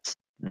had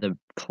the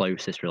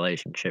closest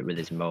relationship with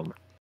his mum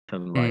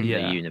from the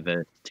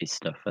university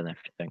stuff and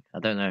everything. I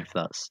don't know if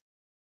that's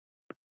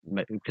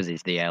because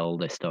he's the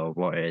eldest or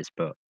what it is,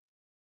 but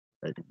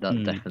that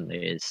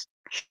definitely is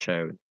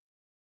shown.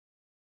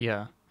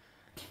 Yeah,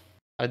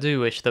 I do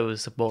wish there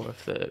was more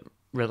of the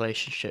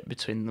relationship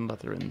between the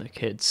mother and the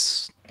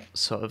kids,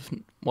 sort of,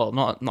 well,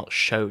 not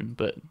shown,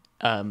 but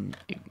I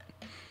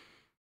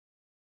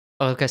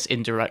guess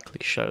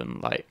indirectly shown,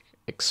 like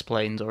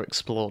explained or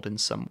explored in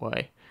some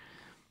way.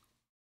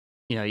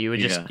 You were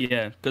just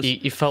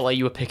you felt like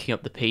you were picking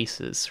up the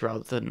pieces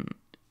rather than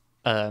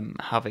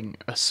having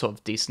a sort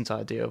of decent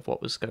idea of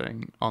what was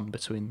going on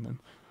between them.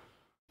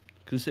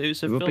 Because it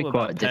was a film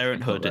about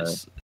parenthood.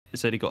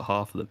 It's only got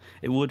half of them.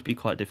 It would be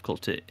quite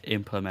difficult to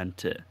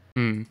implement it.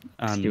 And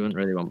you wouldn't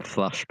really want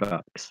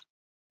flashbacks.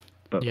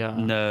 But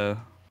no.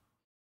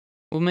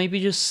 Well, maybe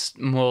just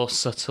more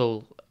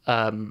subtle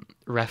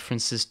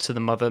references to the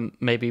mother.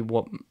 Maybe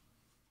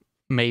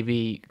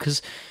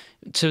because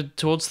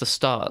towards the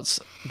start,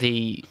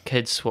 the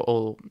kids were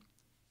all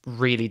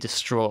really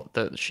distraught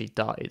that she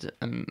died,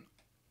 and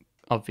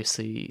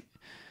obviously,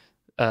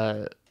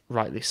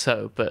 rightly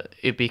so. But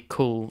it'd be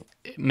cool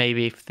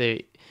maybe if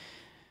they.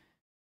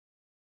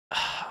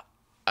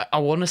 I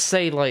want to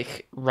say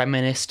like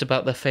reminisced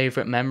about their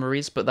favorite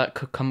memories, but that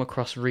could come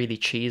across really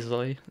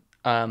cheesily.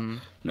 No,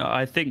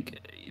 I think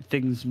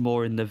things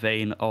more in the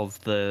vein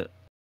of the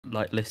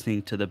like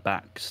listening to the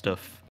back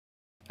stuff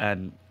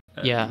and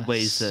Yeah,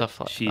 ways that stuff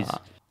like she's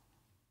that.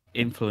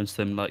 influenced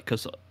them. Like,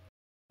 because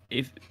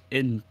if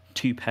in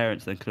two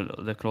parents, there can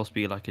also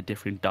be like a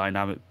different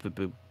dynamic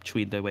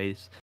between the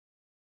ways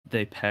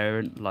they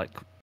parent. Like,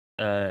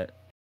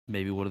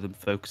 maybe one of them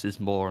focuses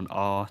more on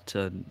art,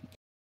 and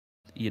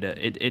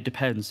it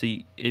depends.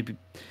 It'd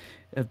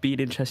been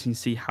interesting to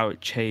see how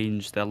it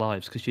changed their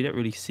lives, because you don't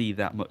really see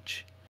that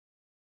much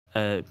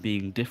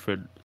being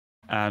different.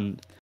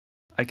 And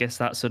I guess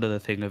that's another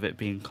thing of it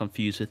being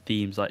confused with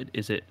themes. Like,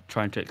 is it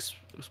trying to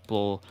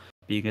explore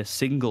being a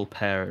single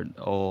parent,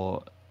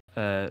 or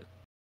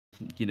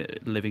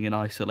living in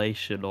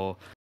isolation, or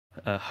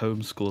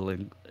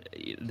homeschooling?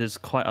 There's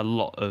quite a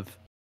lot of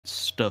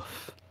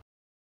stuff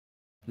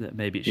that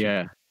maybe it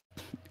should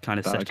kind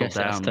of But I settle guess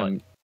it has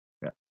down.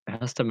 it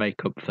has to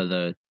make up for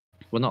the,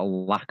 well, not a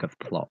lack of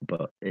plot,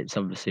 but it's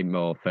obviously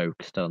more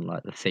focused on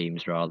like the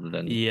themes rather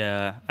than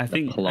Yeah, I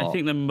think plot.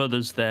 the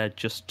mother's there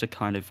just to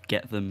kind of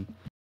get them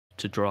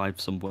to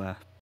drive somewhere,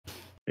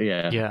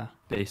 Yeah.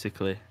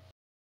 basically.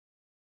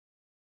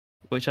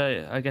 Which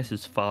I guess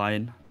is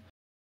fine.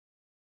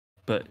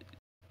 But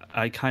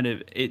I kind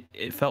of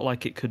it felt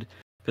like it could,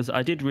 because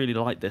I did really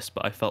like this,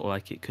 but I felt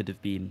like it could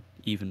have been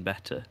even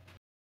better.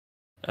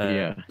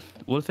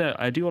 One thing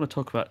I do want to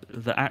talk about,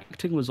 the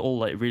acting was all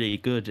like really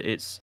good.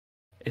 It's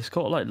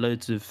got like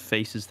loads of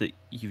faces that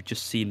you've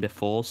just seen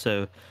before.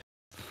 So,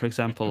 for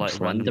example, like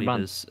randomly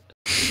there's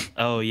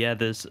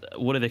there's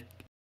one of the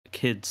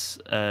kids,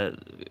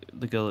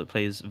 the girl that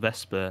plays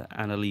Vesper,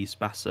 Annalise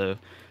Basso.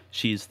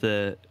 She's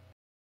the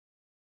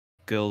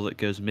girl that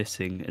goes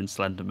missing in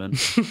Slenderman.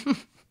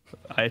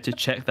 I had to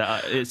check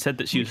that. It said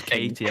that she was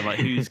Katie. I'm like,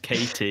 who's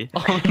Katie?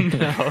 Oh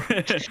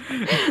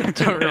no!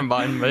 Don't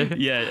remind me.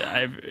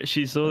 Yeah,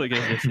 she's the one that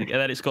goes missing. And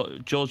then it's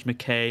got George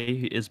McKay,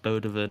 who is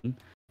Bodovan,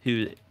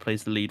 who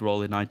plays the lead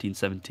role in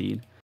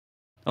 1917.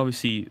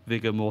 Obviously,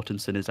 Viggo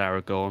Mortensen is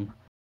Aragorn,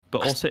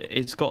 but also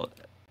it's got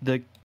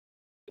the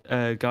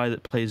guy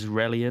that plays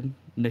Relian,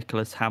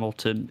 Nicholas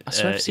Hamilton. I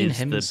swear I've seen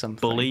him the in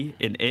something. bully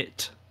in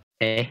It.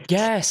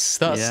 Yes,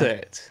 that's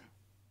it.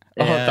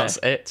 Oh, that's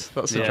it.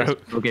 That's a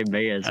joke. Look at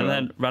me as well. And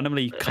then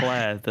randomly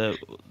Claire,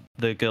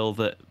 the girl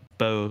that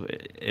Bo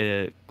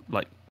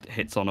like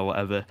hits on or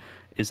whatever,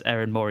 is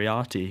Erin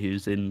Moriarty,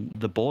 who's in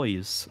The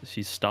Boys.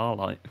 She's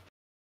Starlight.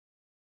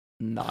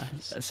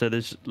 Nice. So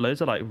there's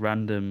loads of like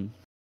random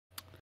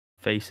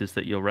faces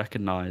that you'll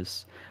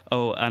recognise.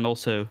 Oh, and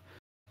also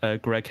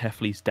Greg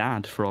Heffley's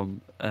dad from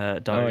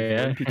Diary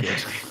of a Wimpy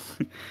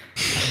Kid,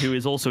 who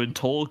is also in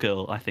Tall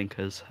Girl, I think,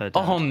 as her dad.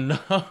 Oh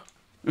no!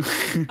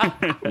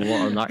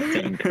 What an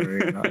acting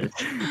career that is.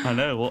 I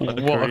know,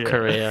 what a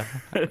career.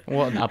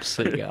 What an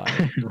absolute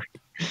guy.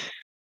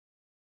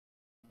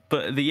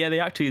 But the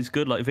acting is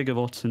good. Like, Viggo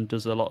Mortensen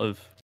does a lot of,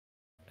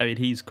 I mean,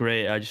 he's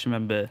great. I just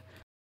remember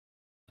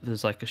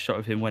there's like a shot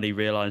of him when he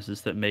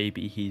realises that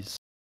maybe he's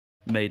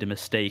made a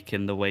mistake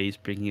in the way he's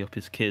bringing up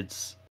his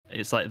kids.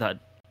 It's like that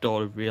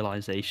dawn of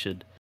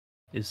realisation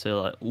is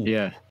so like, ooh.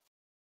 Yeah.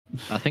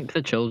 I think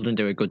the children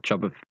do a good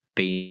job of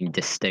being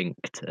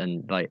distinct,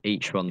 and like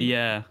each one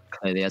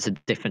clearly has a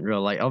different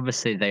role. Like,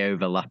 obviously they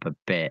overlap a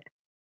bit,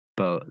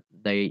 but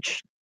they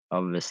each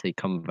obviously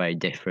convey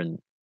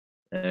different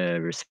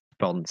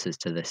responses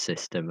to this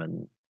system,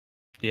 and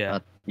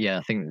I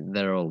think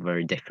they're all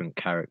very different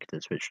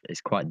characters, which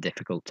is quite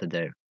difficult to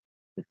do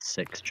with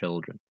 6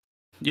 children.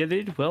 Yeah,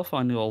 they did well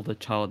finding all the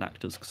child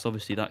actors, because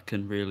obviously that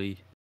can really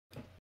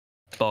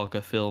bog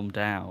a film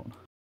down.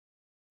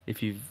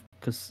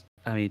 Because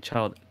I mean,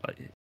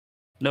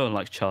 no one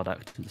likes child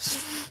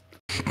actors.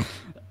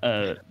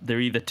 They're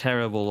either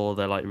terrible or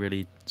they're like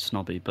really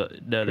snobby.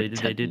 But no, they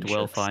did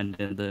well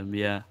finding them.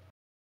 Yeah,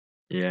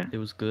 it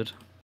was good.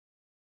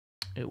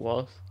 It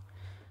was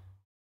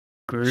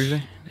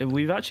groovy.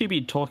 We've actually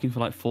been talking for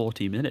like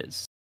 40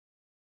 minutes.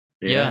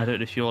 Yeah. I don't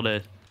know if you want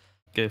to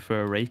go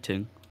for a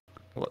rating.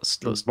 Let's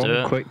do it.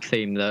 One quick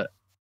theme that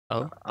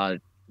I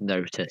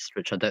noticed,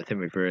 which I don't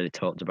think we've really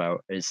talked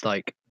about, is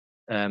like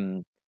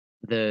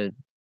the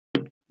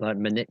like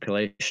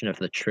manipulation of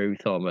the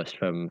truth almost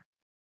from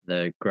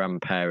the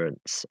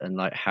grandparents, and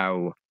like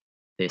how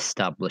the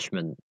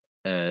establishment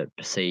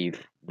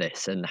perceive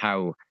this, and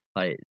how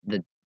like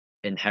the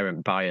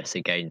inherent bias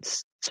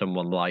against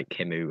someone like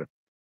him who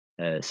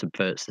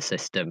subverts the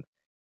system,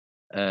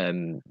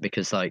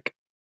 because like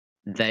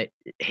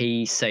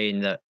he's saying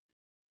that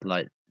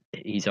like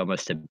he's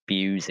almost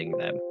abusing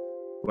them,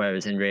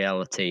 whereas in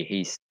reality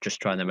he's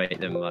just trying to make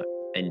them like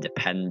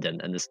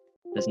independent, and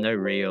there's no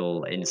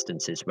real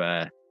instances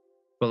where,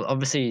 well,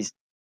 obviously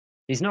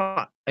he's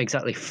not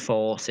exactly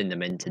forcing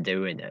them into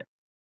doing it,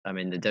 I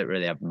mean, they don't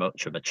really have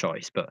much of a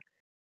choice, but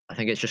I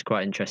think it's just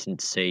quite interesting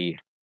to see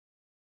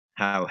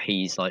how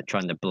he's like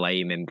trying to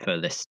blame him for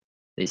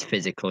these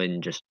physical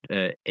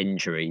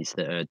injuries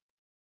that are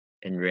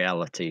in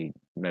reality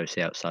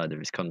mostly outside of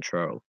his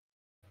control.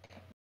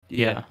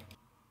 Yeah.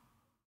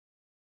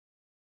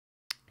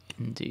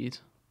 Indeed.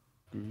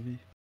 Groovy.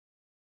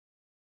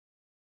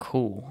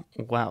 Cool.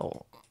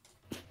 Well,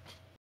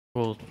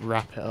 we'll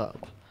wrap it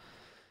up.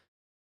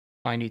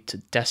 I need to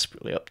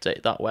desperately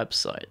update that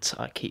website.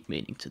 I keep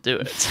meaning to do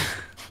it.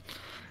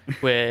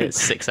 We're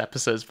 6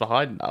 episodes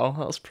behind now.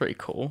 That's pretty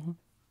cool.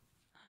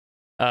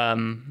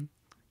 You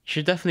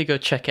should definitely go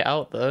check it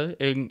out though,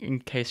 in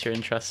case you're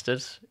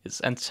interested.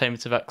 It's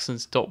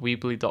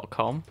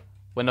entertainmentofexcellence.weebly.com.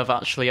 When I've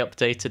actually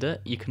updated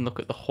it, you can look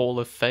at the Hall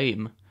of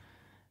Fame,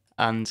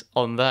 and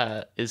on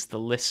there is the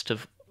list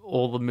of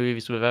all the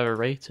movies we've ever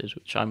rated,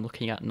 which I'm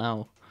looking at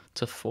now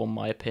to form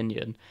my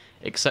opinion,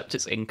 except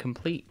it's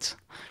incomplete,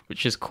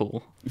 which is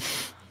cool.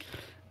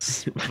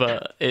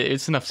 But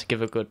it's enough to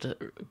give a good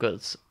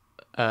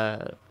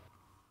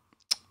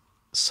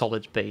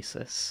solid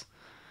basis.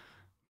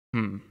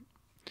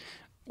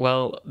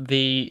 Well,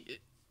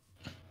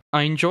 I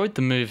enjoyed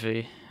the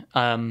movie.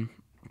 I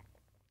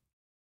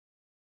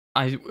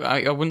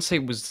wouldn't say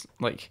it was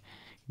like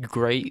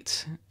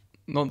great.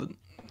 Not that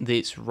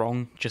it's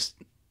wrong, just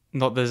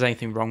not that there's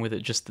anything wrong with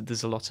it, just that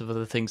there's a lot of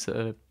other things that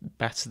are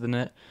better than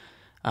it.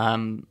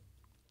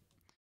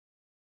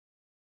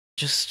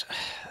 Just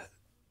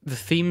the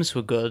themes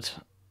were good.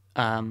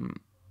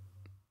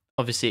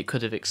 Obviously it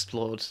could have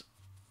explored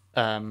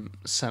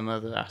some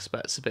other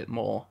aspects a bit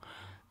more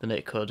than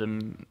it could,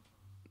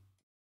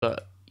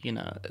 but you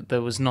know,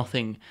 there was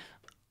nothing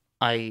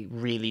I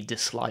really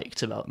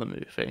disliked about the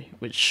movie,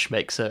 which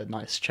makes a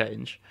nice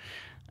change.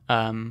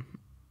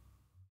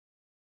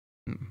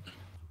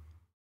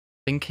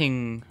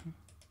 Thinking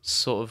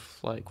sort of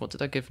like, what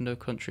did I give No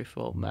Country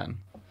for Old Men?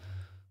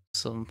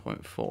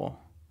 7.4.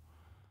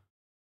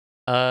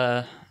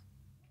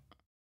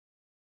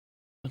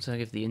 What did I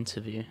give The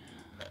Interview?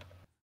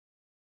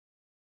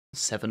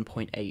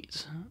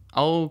 7.8.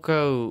 I'll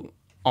go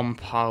on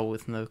par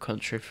with No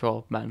Country for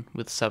Old Men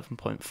with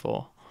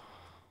 7.4.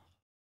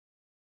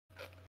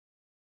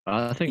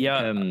 I think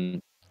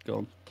Go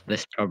on.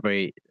 this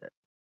probably.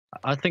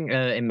 I think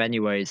in many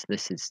ways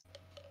this is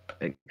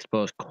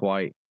exposed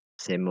quite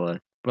similar.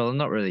 Well,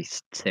 not really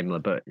similar,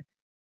 but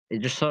it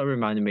just sort of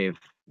reminded me of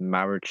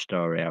Marriage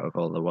Story out of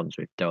all the ones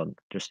we've done,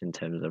 just in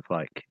terms of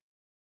like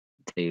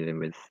dealing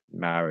with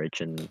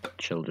marriage and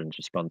children's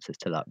responses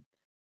to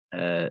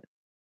that.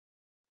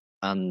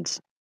 And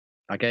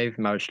I gave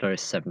Marriage Story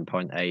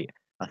 7.8.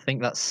 I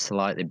think that's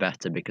slightly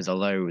better because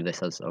although this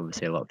has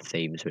obviously a lot of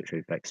themes which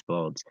we've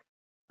explored,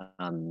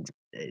 and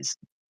it's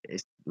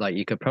like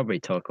you could probably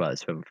talk about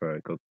this film for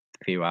a good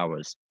few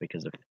hours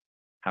because of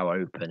how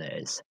open it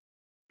is.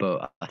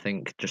 But I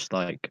think just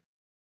like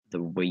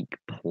the weak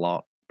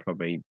plot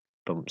probably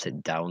bumps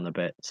it down a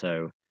bit.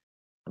 So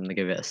I'm gonna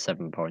give it a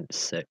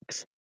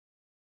 7.6.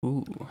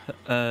 Ooh.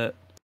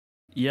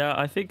 Yeah,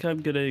 I think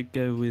I'm gonna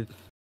go with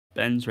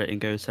Ben's rating,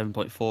 go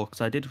 7.4,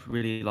 because I did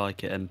really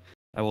like it and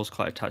I was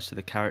quite attached to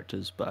the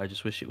characters, but I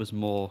just wish it was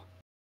more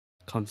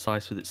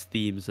concise with its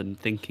themes and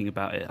thinking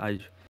about it. I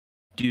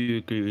do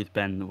agree with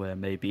Ben where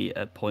maybe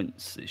at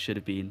points it should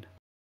have been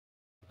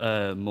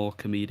more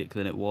comedic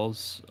than it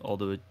was, or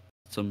there were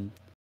some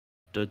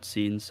dud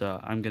scenes, so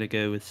I'm going to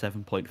go with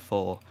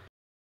 7.4.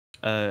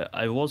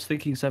 I was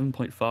thinking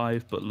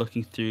 7.5, but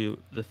looking through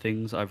the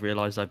things, I've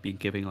realised I've been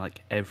giving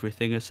like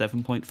everything a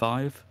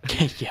 7.5.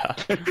 Yeah.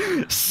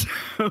 So,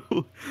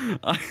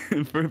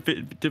 for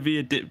to be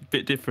a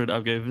bit different,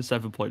 I'm going for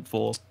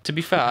 7.4. To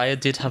be fair, I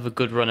did have a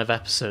good run of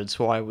episodes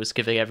where I was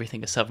giving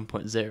everything a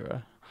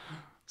 7.0.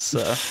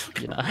 So,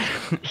 you know,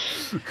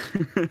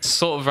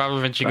 sort of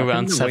averaging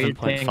around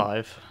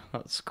 7.5.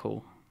 That's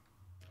cool.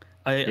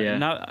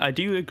 Now I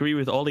do agree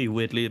with Ollie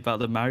weirdly about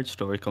the Marriage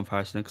Story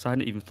comparison, because I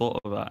hadn't even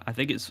thought of that. I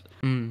think it's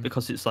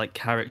because it's like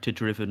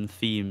character-driven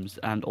themes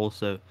and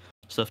also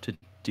stuff to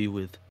do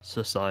with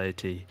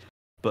society.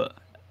 But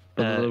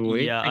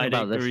yeah, I'd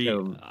agree.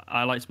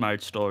 I liked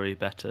Marriage Story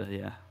better.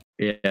 Yeah.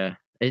 Yeah,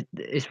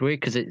 it's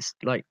weird because it's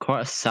like quite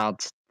a sad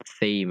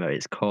theme at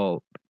its core,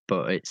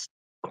 but it's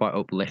quite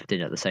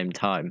uplifting at the same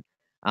time.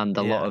 And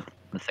a lot of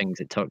the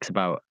things it talks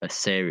about are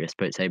serious,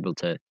 but it's able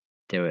to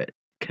do it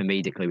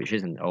comedically, which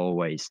isn't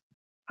always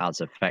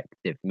as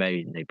effective,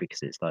 mainly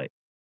because it's like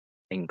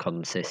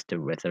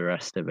inconsistent with the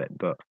rest of it.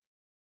 But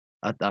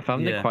I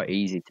found it quite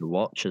easy to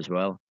watch as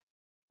well,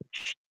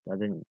 which I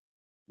didn't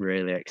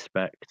really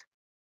expect.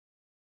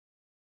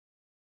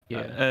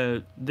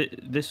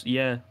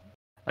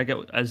 I get,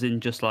 as in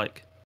just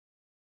like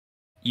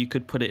you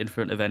could put it in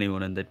front of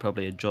anyone and they'd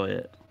probably enjoy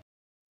it.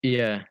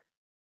 Yeah,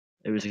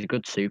 it was a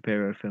good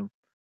superhero film.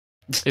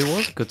 It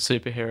was a good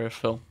superhero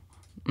film.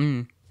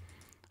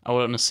 I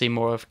want to see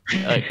more of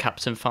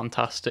Captain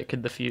Fantastic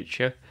in the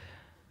future.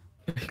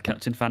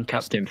 Captain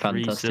Fantastic,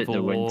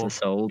 the Winter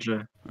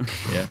Soldier.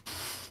 Yeah.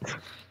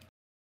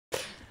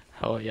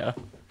 Oh yeah.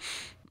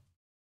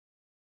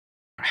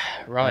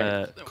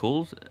 Right.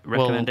 Cool.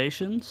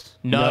 Recommendations?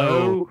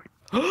 No.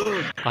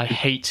 I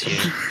hate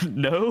you.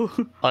 No.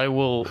 I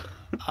will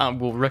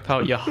rip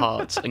out your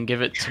heart and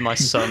give it to my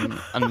son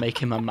and make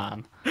him a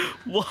man.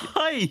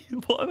 Why?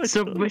 What am I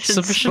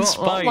Submission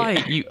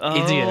Spotlight, you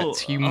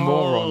idiot, you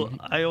moron,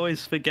 I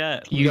always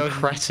forget. you You're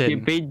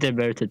cretin. being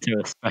demoted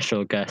to a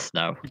special guest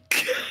now.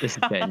 This is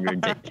getting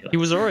ridiculous. He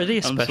was already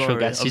a I'm special sorry,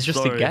 guest. I'm He's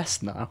just sorry. a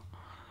guest now.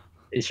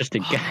 It's just a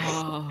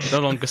guest.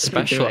 No longer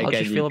special. How do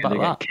you feel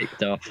about that?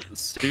 Kicked off.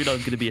 Soon I'm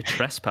going to be a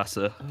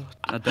trespasser.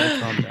 I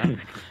better calm down.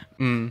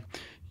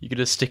 You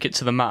gonna stick it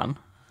to the man?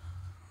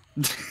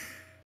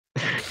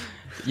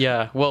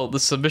 Yeah. Well, the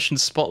submission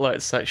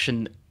spotlight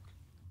section.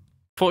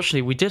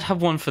 Fortunately, we did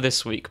have one for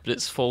this week, but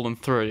it's fallen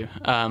through,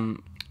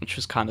 which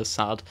was kind of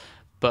sad.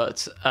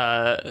 But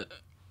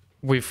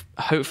we've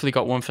hopefully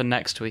got one for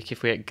next week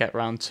if we get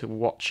around to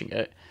watching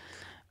it.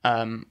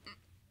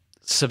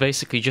 So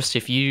basically, just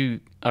if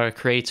you are a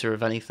creator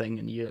of anything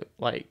and you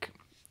like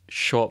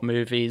short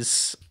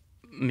movies,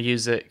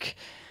 music,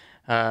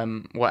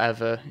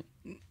 whatever,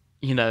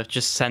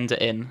 just send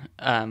it in,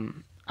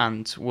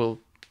 and we'll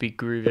be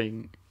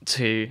grooving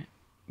to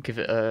give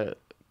it a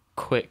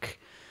quick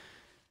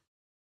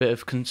bit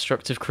of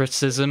constructive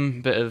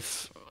criticism, bit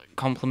of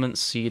compliments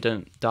so you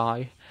don't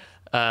die.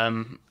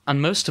 And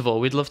most of all,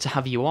 we'd love to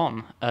have you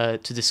on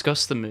to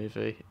discuss the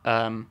movie.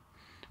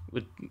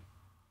 We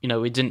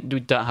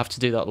don't have to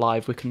do that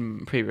live. We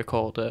can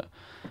pre-record it.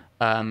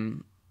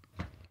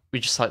 We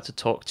just like to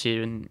talk to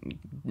you and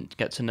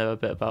get to know a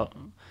bit about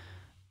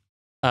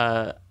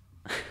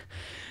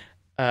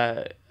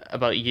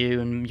you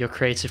and your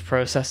creative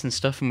process and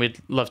stuff. And we'd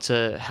love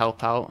to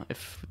help out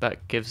if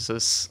that gives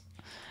us.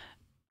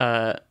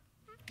 I've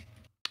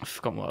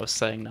forgotten what I was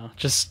saying now.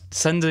 Just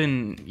send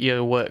in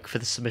your work for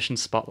the submission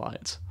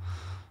spotlight.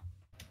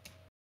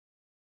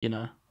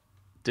 Do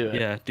it.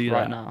 Yeah, do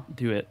right that. now.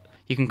 Do it.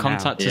 You can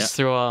contact Yeah. us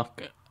through our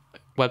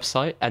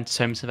website,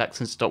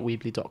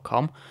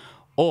 entertainmentofexcellence.weebly.com,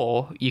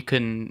 or you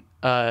can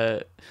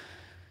DM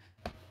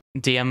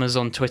us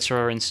on Twitter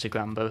or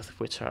Instagram, both of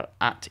which are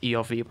at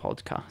EOV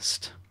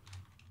Podcast.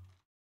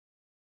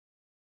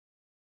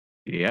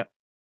 Yeah.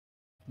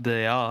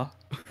 They are.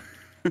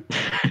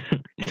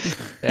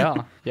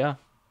 Yeah, yeah.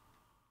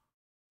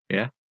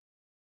 Yeah.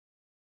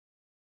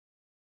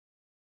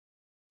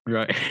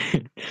 Right.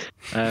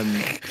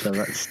 So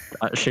let's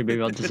actually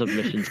move on to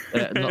submissions.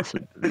 Not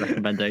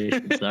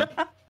recommendations now.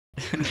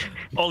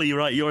 Ollie, you're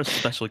right. You're a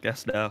special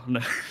guest now.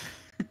 No.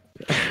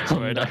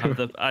 Sorry, I don't have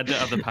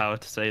the power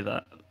to say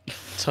that.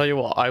 Tell you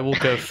what, I will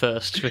go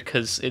first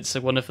because it's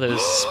one of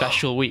those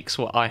special weeks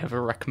where I have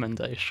a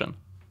recommendation.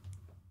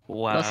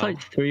 Wow. That's like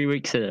 3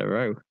 weeks in a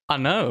row. I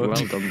know. Well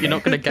done, You're mate.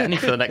 not going to get any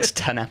for the next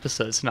 10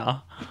 episodes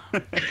now.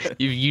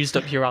 You've used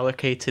up your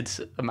allocated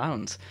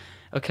amount.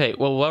 Okay,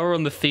 well, while we're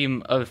on the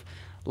theme of,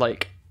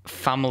 like,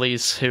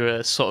 families who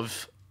are sort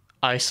of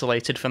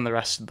isolated from the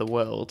rest of the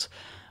world,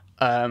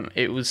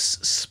 it was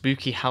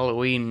Spooky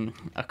Halloween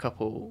a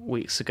couple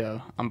weeks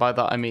ago. And by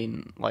that, I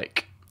mean,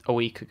 like, a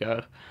week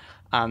ago.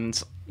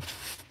 And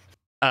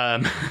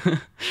I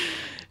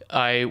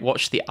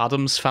watched The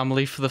Addams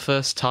Family for the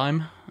first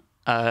time,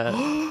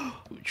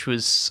 which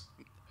was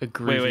a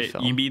groovy Wait,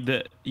 film. you mean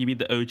the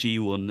OG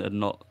one and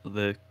not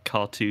the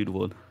cartoon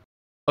one?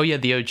 Oh yeah,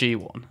 the OG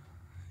one,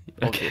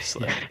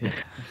 obviously.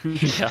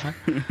 Yeah.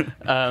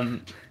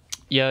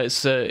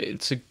 It's a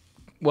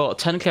well,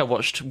 technically I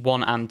watched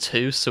 1 and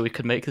 2, so we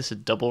could make this a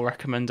double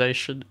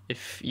recommendation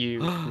if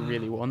you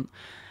really want.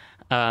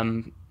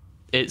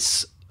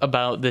 It's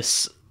about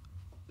this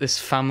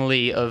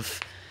family of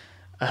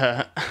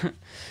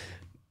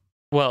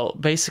well,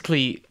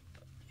 basically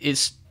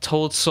it's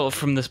told sort of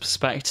from the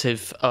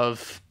perspective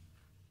of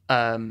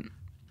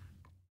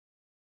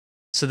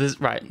so there's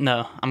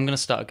I'm gonna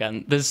start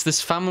again. There's this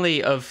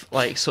family of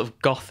like sort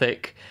of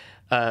gothic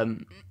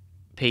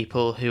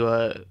people who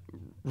are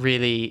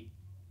really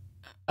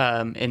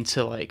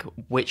into like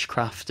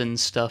witchcraft and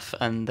stuff,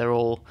 and they're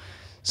all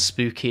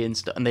spooky and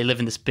stuff, and they live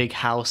in this big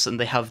house, and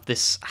they have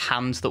this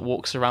hand that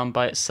walks around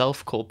by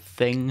itself called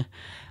Thing,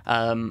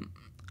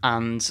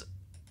 and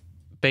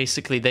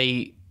basically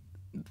the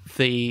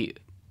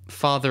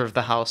father of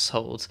the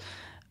household,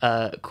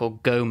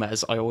 called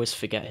Gomez. I always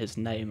forget his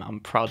name. I'm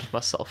proud of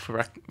myself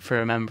for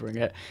remembering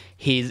it.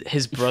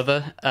 His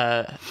brother,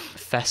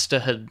 Fester,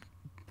 had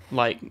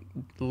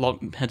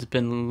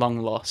been long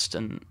lost,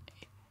 and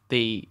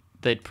they'd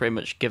pretty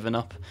much given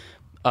up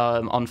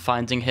on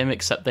finding him,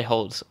 except they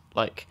hold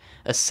like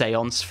a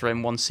séance for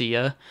him once a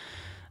year.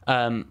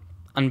 And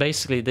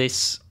basically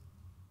this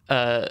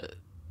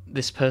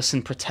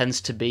person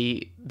pretends to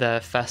be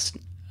their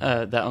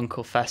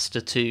Uncle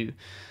Fester to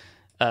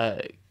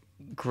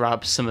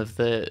grab some of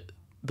the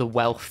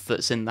wealth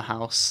that's in the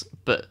house,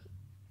 but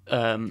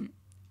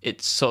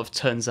it sort of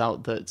turns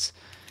out that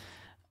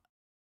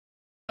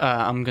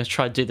I'm going to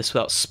try to do this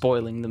without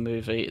spoiling the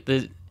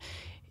movie.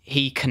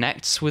 He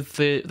connects with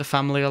the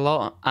family a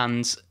lot,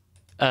 and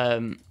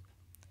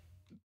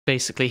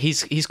basically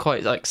he's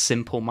quite like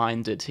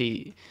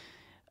simple-minded.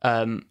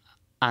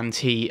 and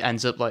he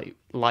ends up like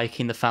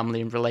liking the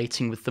family and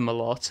relating with them a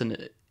lot,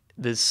 and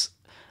it's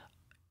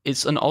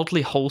an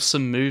oddly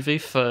wholesome movie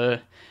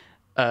for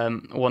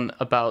one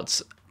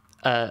about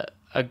a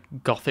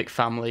gothic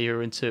family who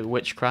are into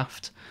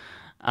witchcraft,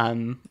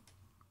 and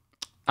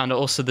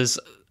also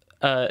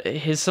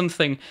here's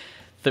something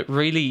that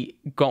really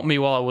got me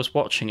while I was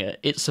watching it.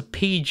 It's a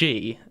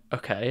PG,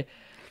 okay,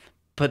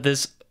 but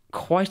there's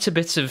quite a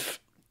bit of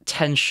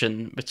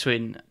tension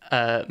between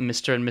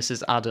Mr. and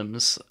Mrs.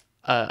 Adams.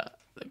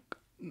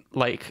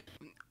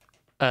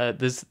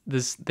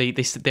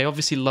 They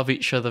obviously love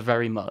each other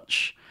very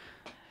much,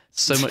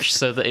 so much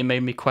so that it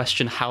made me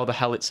question how the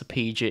hell it's a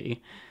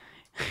PG.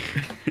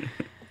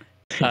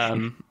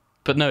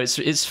 But no,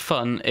 it's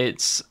fun.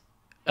 It's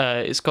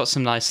got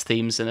some nice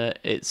themes in it.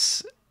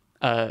 It's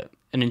an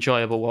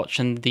enjoyable watch,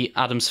 and the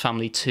Addams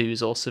Family 2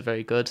 is also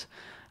very good.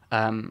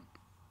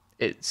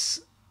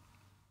 It's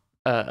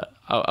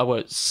I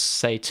won't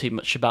say too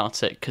much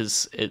about it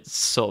because it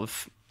sort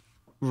of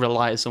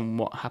relies on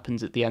what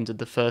happens at the end of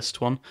the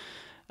first one.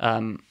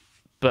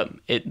 But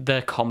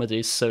they're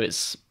comedies, so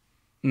it's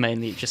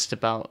mainly just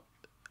about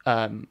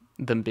them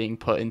being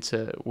put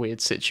into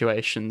weird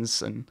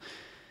situations and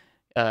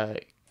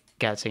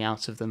getting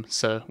out of them.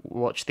 So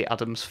watch The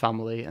Addams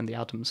Family and The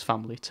Addams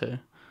Family 2.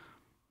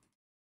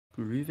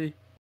 Groovy.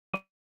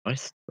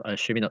 Nice. I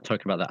assume you're not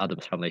talking about the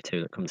Addams Family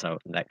 2 that comes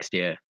out next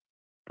year,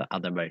 the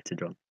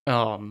animated one.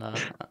 Oh no,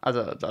 I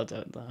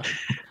don't know.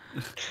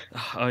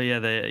 Oh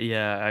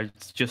yeah, I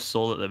just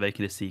saw that they're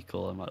making a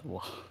sequel. I'm like,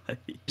 what?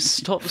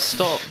 Stop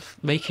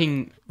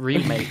making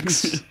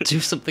remakes.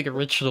 Do something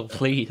original,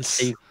 please.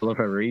 Sequel of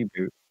a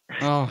reboot.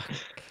 Oh,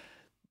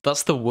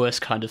 that's the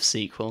worst kind of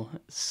sequel.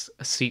 It's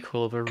a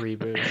sequel of a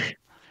reboot.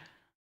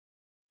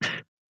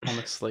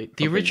 Honestly,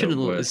 the Probably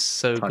original worst is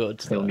so type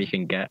good. of film you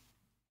can get.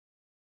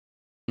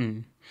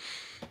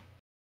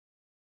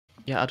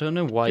 Yeah, I don't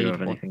know why Do you you'd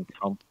have want... anything,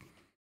 Tom?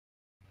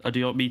 Oh, do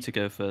you want me to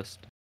go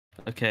first?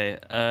 Okay.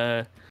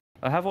 I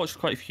have watched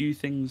quite a few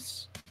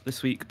things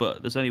this week,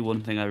 but there's only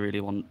one thing I really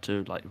want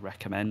to like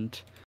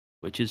recommend,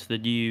 which is the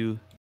new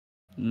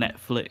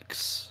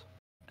Netflix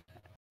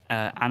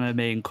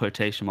anime in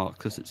quotation marks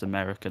because it's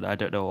American. I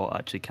don't know what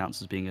actually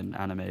counts as being an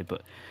anime,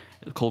 but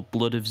it's called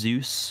Blood of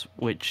Zeus,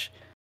 which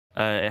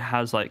it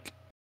has like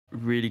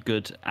really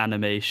good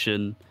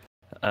animation,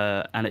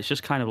 and it's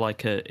just kind of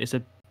like it's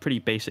a pretty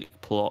basic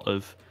plot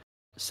of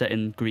set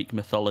in Greek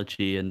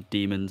mythology and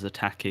demons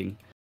attacking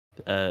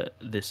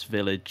this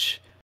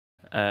village,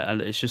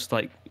 and it's just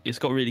like it's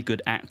got really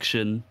good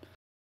action,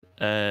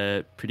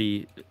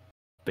 pretty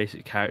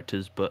basic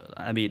characters, but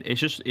I mean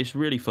it's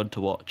really fun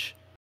to watch,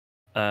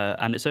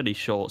 and it's only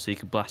short, so you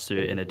can blast through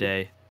it in a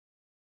day.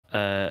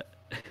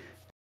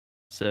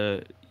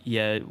 So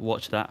yeah,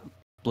 watch that.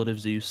 Blood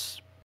of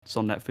Zeus. It's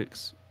on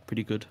Netflix.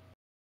 Pretty good.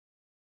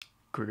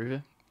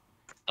 Groovy.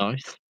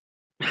 Nice.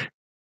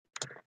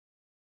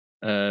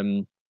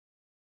 I've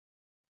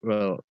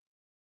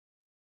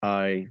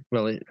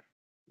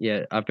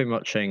been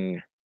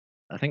watching.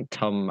 I think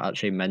Tom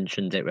actually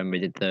mentioned it when we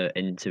did the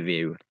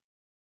interview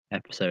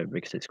episode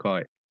because it's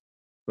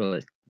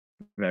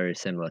very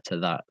similar to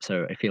that.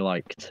 So if you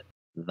liked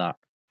that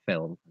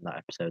film, that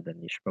episode,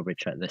 then you should probably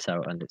check this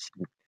out. And it's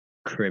a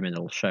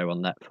criminal show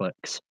on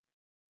Netflix.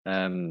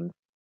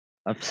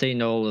 I've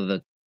seen all of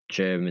the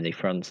Germany,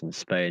 France, and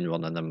Spain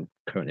one, and I'm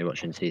currently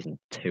watching season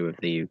 2 of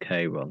the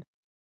UK one.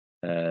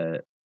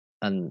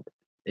 And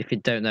if you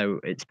don't know,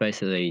 it's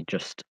basically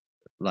just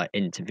like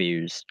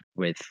interviews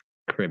with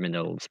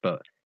criminals,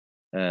 but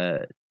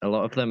a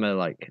lot of them are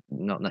like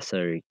not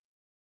necessarily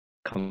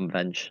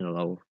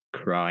conventional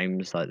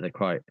crimes. Like they're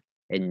quite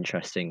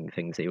interesting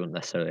things that you wouldn't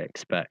necessarily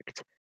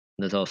expect.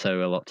 And there's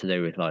also a lot to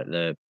do with like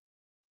the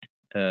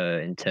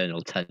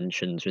internal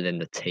tensions within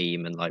the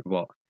team and like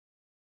what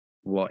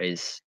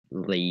is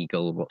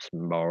legal, what's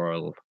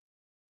moral,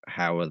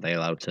 how are they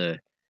allowed to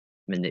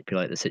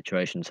manipulate the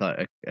situation. So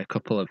like a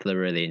couple of the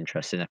really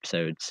interesting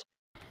episodes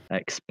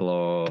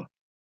explore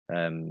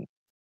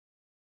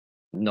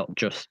not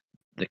just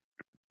the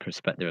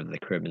perspective of the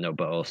criminal,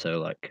 but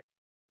also like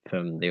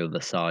from the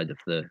other side of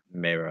the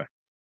mirror.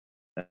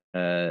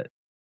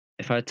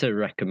 If I had to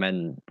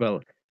recommend,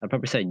 well, I'd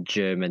probably say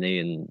Germany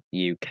and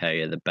UK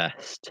are the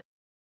best,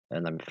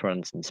 and then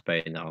France and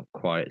Spain aren't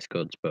quite as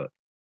good, but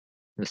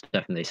there's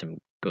definitely some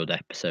good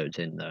episodes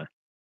in there.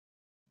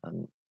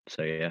 And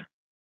so yeah.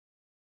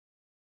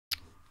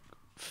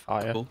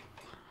 Fire. Cool.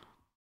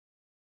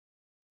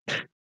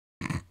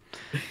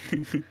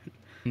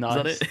 Nice. Is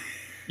that it?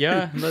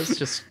 Yeah,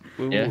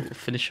 we'll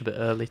finish a bit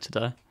early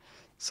today.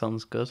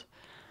 Sounds good.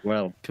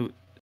 Well,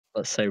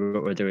 let's say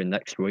what we're doing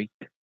next week.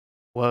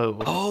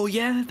 Whoa. Oh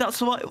yeah,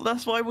 that's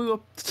why we were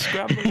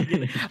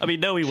scrambling. I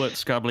mean, no, we weren't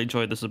scrambling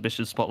during the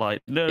submission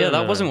spotlight. No. Yeah,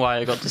 that wasn't why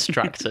I got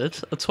distracted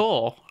at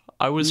all.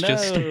 I was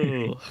just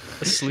No.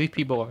 a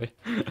sleepy boy.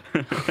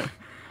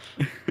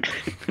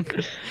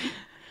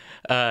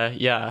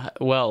 Yeah.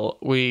 Well,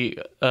 we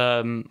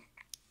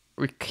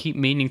keep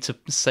meaning to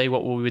say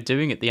what we were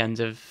doing at the end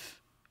of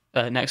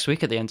next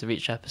week at the end of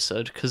each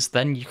episode, because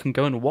then you can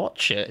go and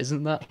watch it.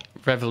 Isn't that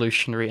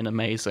revolutionary and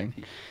amazing?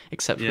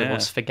 Except for Yeah.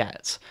 us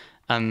forget.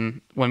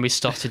 And when we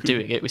started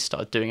doing it, we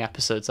started doing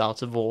episodes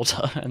out of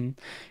order and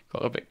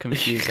got a bit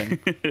confusing.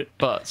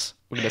 But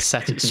we're going to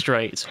set it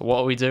straight. What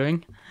are we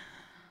doing?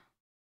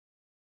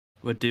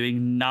 We're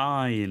doing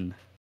 9,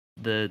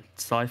 the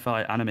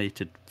sci-fi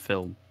animated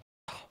film.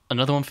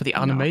 Another one for the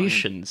Nine.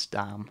 animations,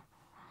 damn.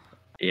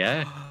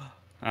 Yeah.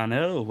 I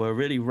know, we're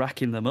really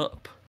racking them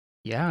up.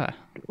 Yeah.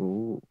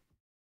 Ooh,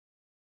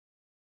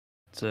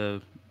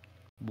 So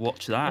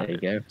watch that. there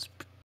you go.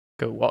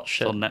 Go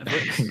watch It's it. on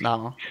Netflix.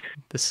 Now,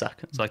 this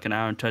second. It's like an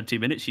hour and 20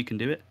 minutes. You can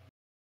do it.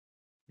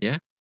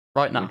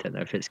 Right We now. don't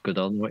know if it's good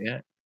or not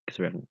yet because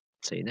we haven't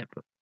seen it.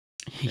 But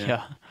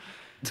Yeah.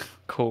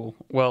 Cool.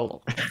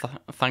 Well,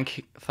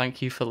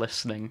 thank you for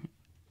listening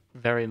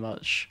very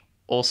much.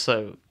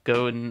 Also,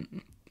 go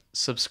and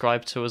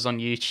subscribe to us on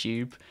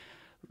YouTube,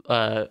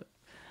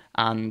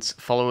 and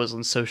follow us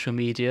on social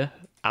media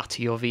at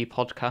EOV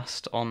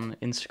Podcast on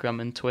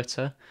Instagram and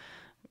Twitter.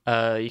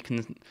 You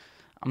can.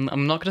 I'm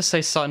not going to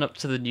say sign up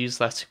to the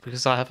newsletter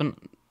because I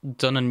haven't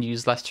done a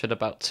newsletter in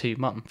about 2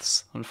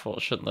 months,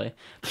 unfortunately.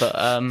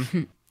 But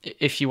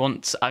if you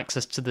want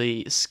access to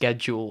the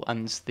schedule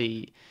and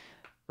the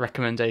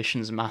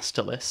recommendations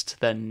master list,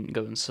 then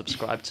go and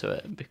subscribe to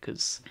it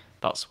because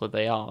that's where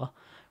they are.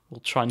 We'll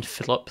try and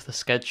fill up the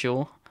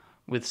schedule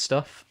with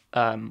stuff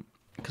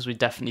because we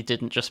definitely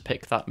didn't just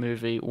pick that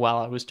movie while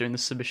I was doing the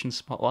submission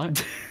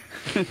spotlight.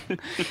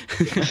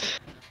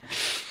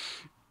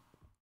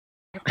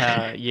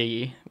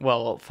 Yeah.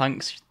 Well,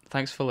 thanks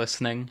for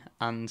listening,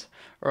 and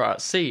all right,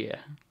 see ya.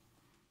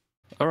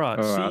 All right.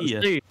 all right, See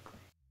ya. see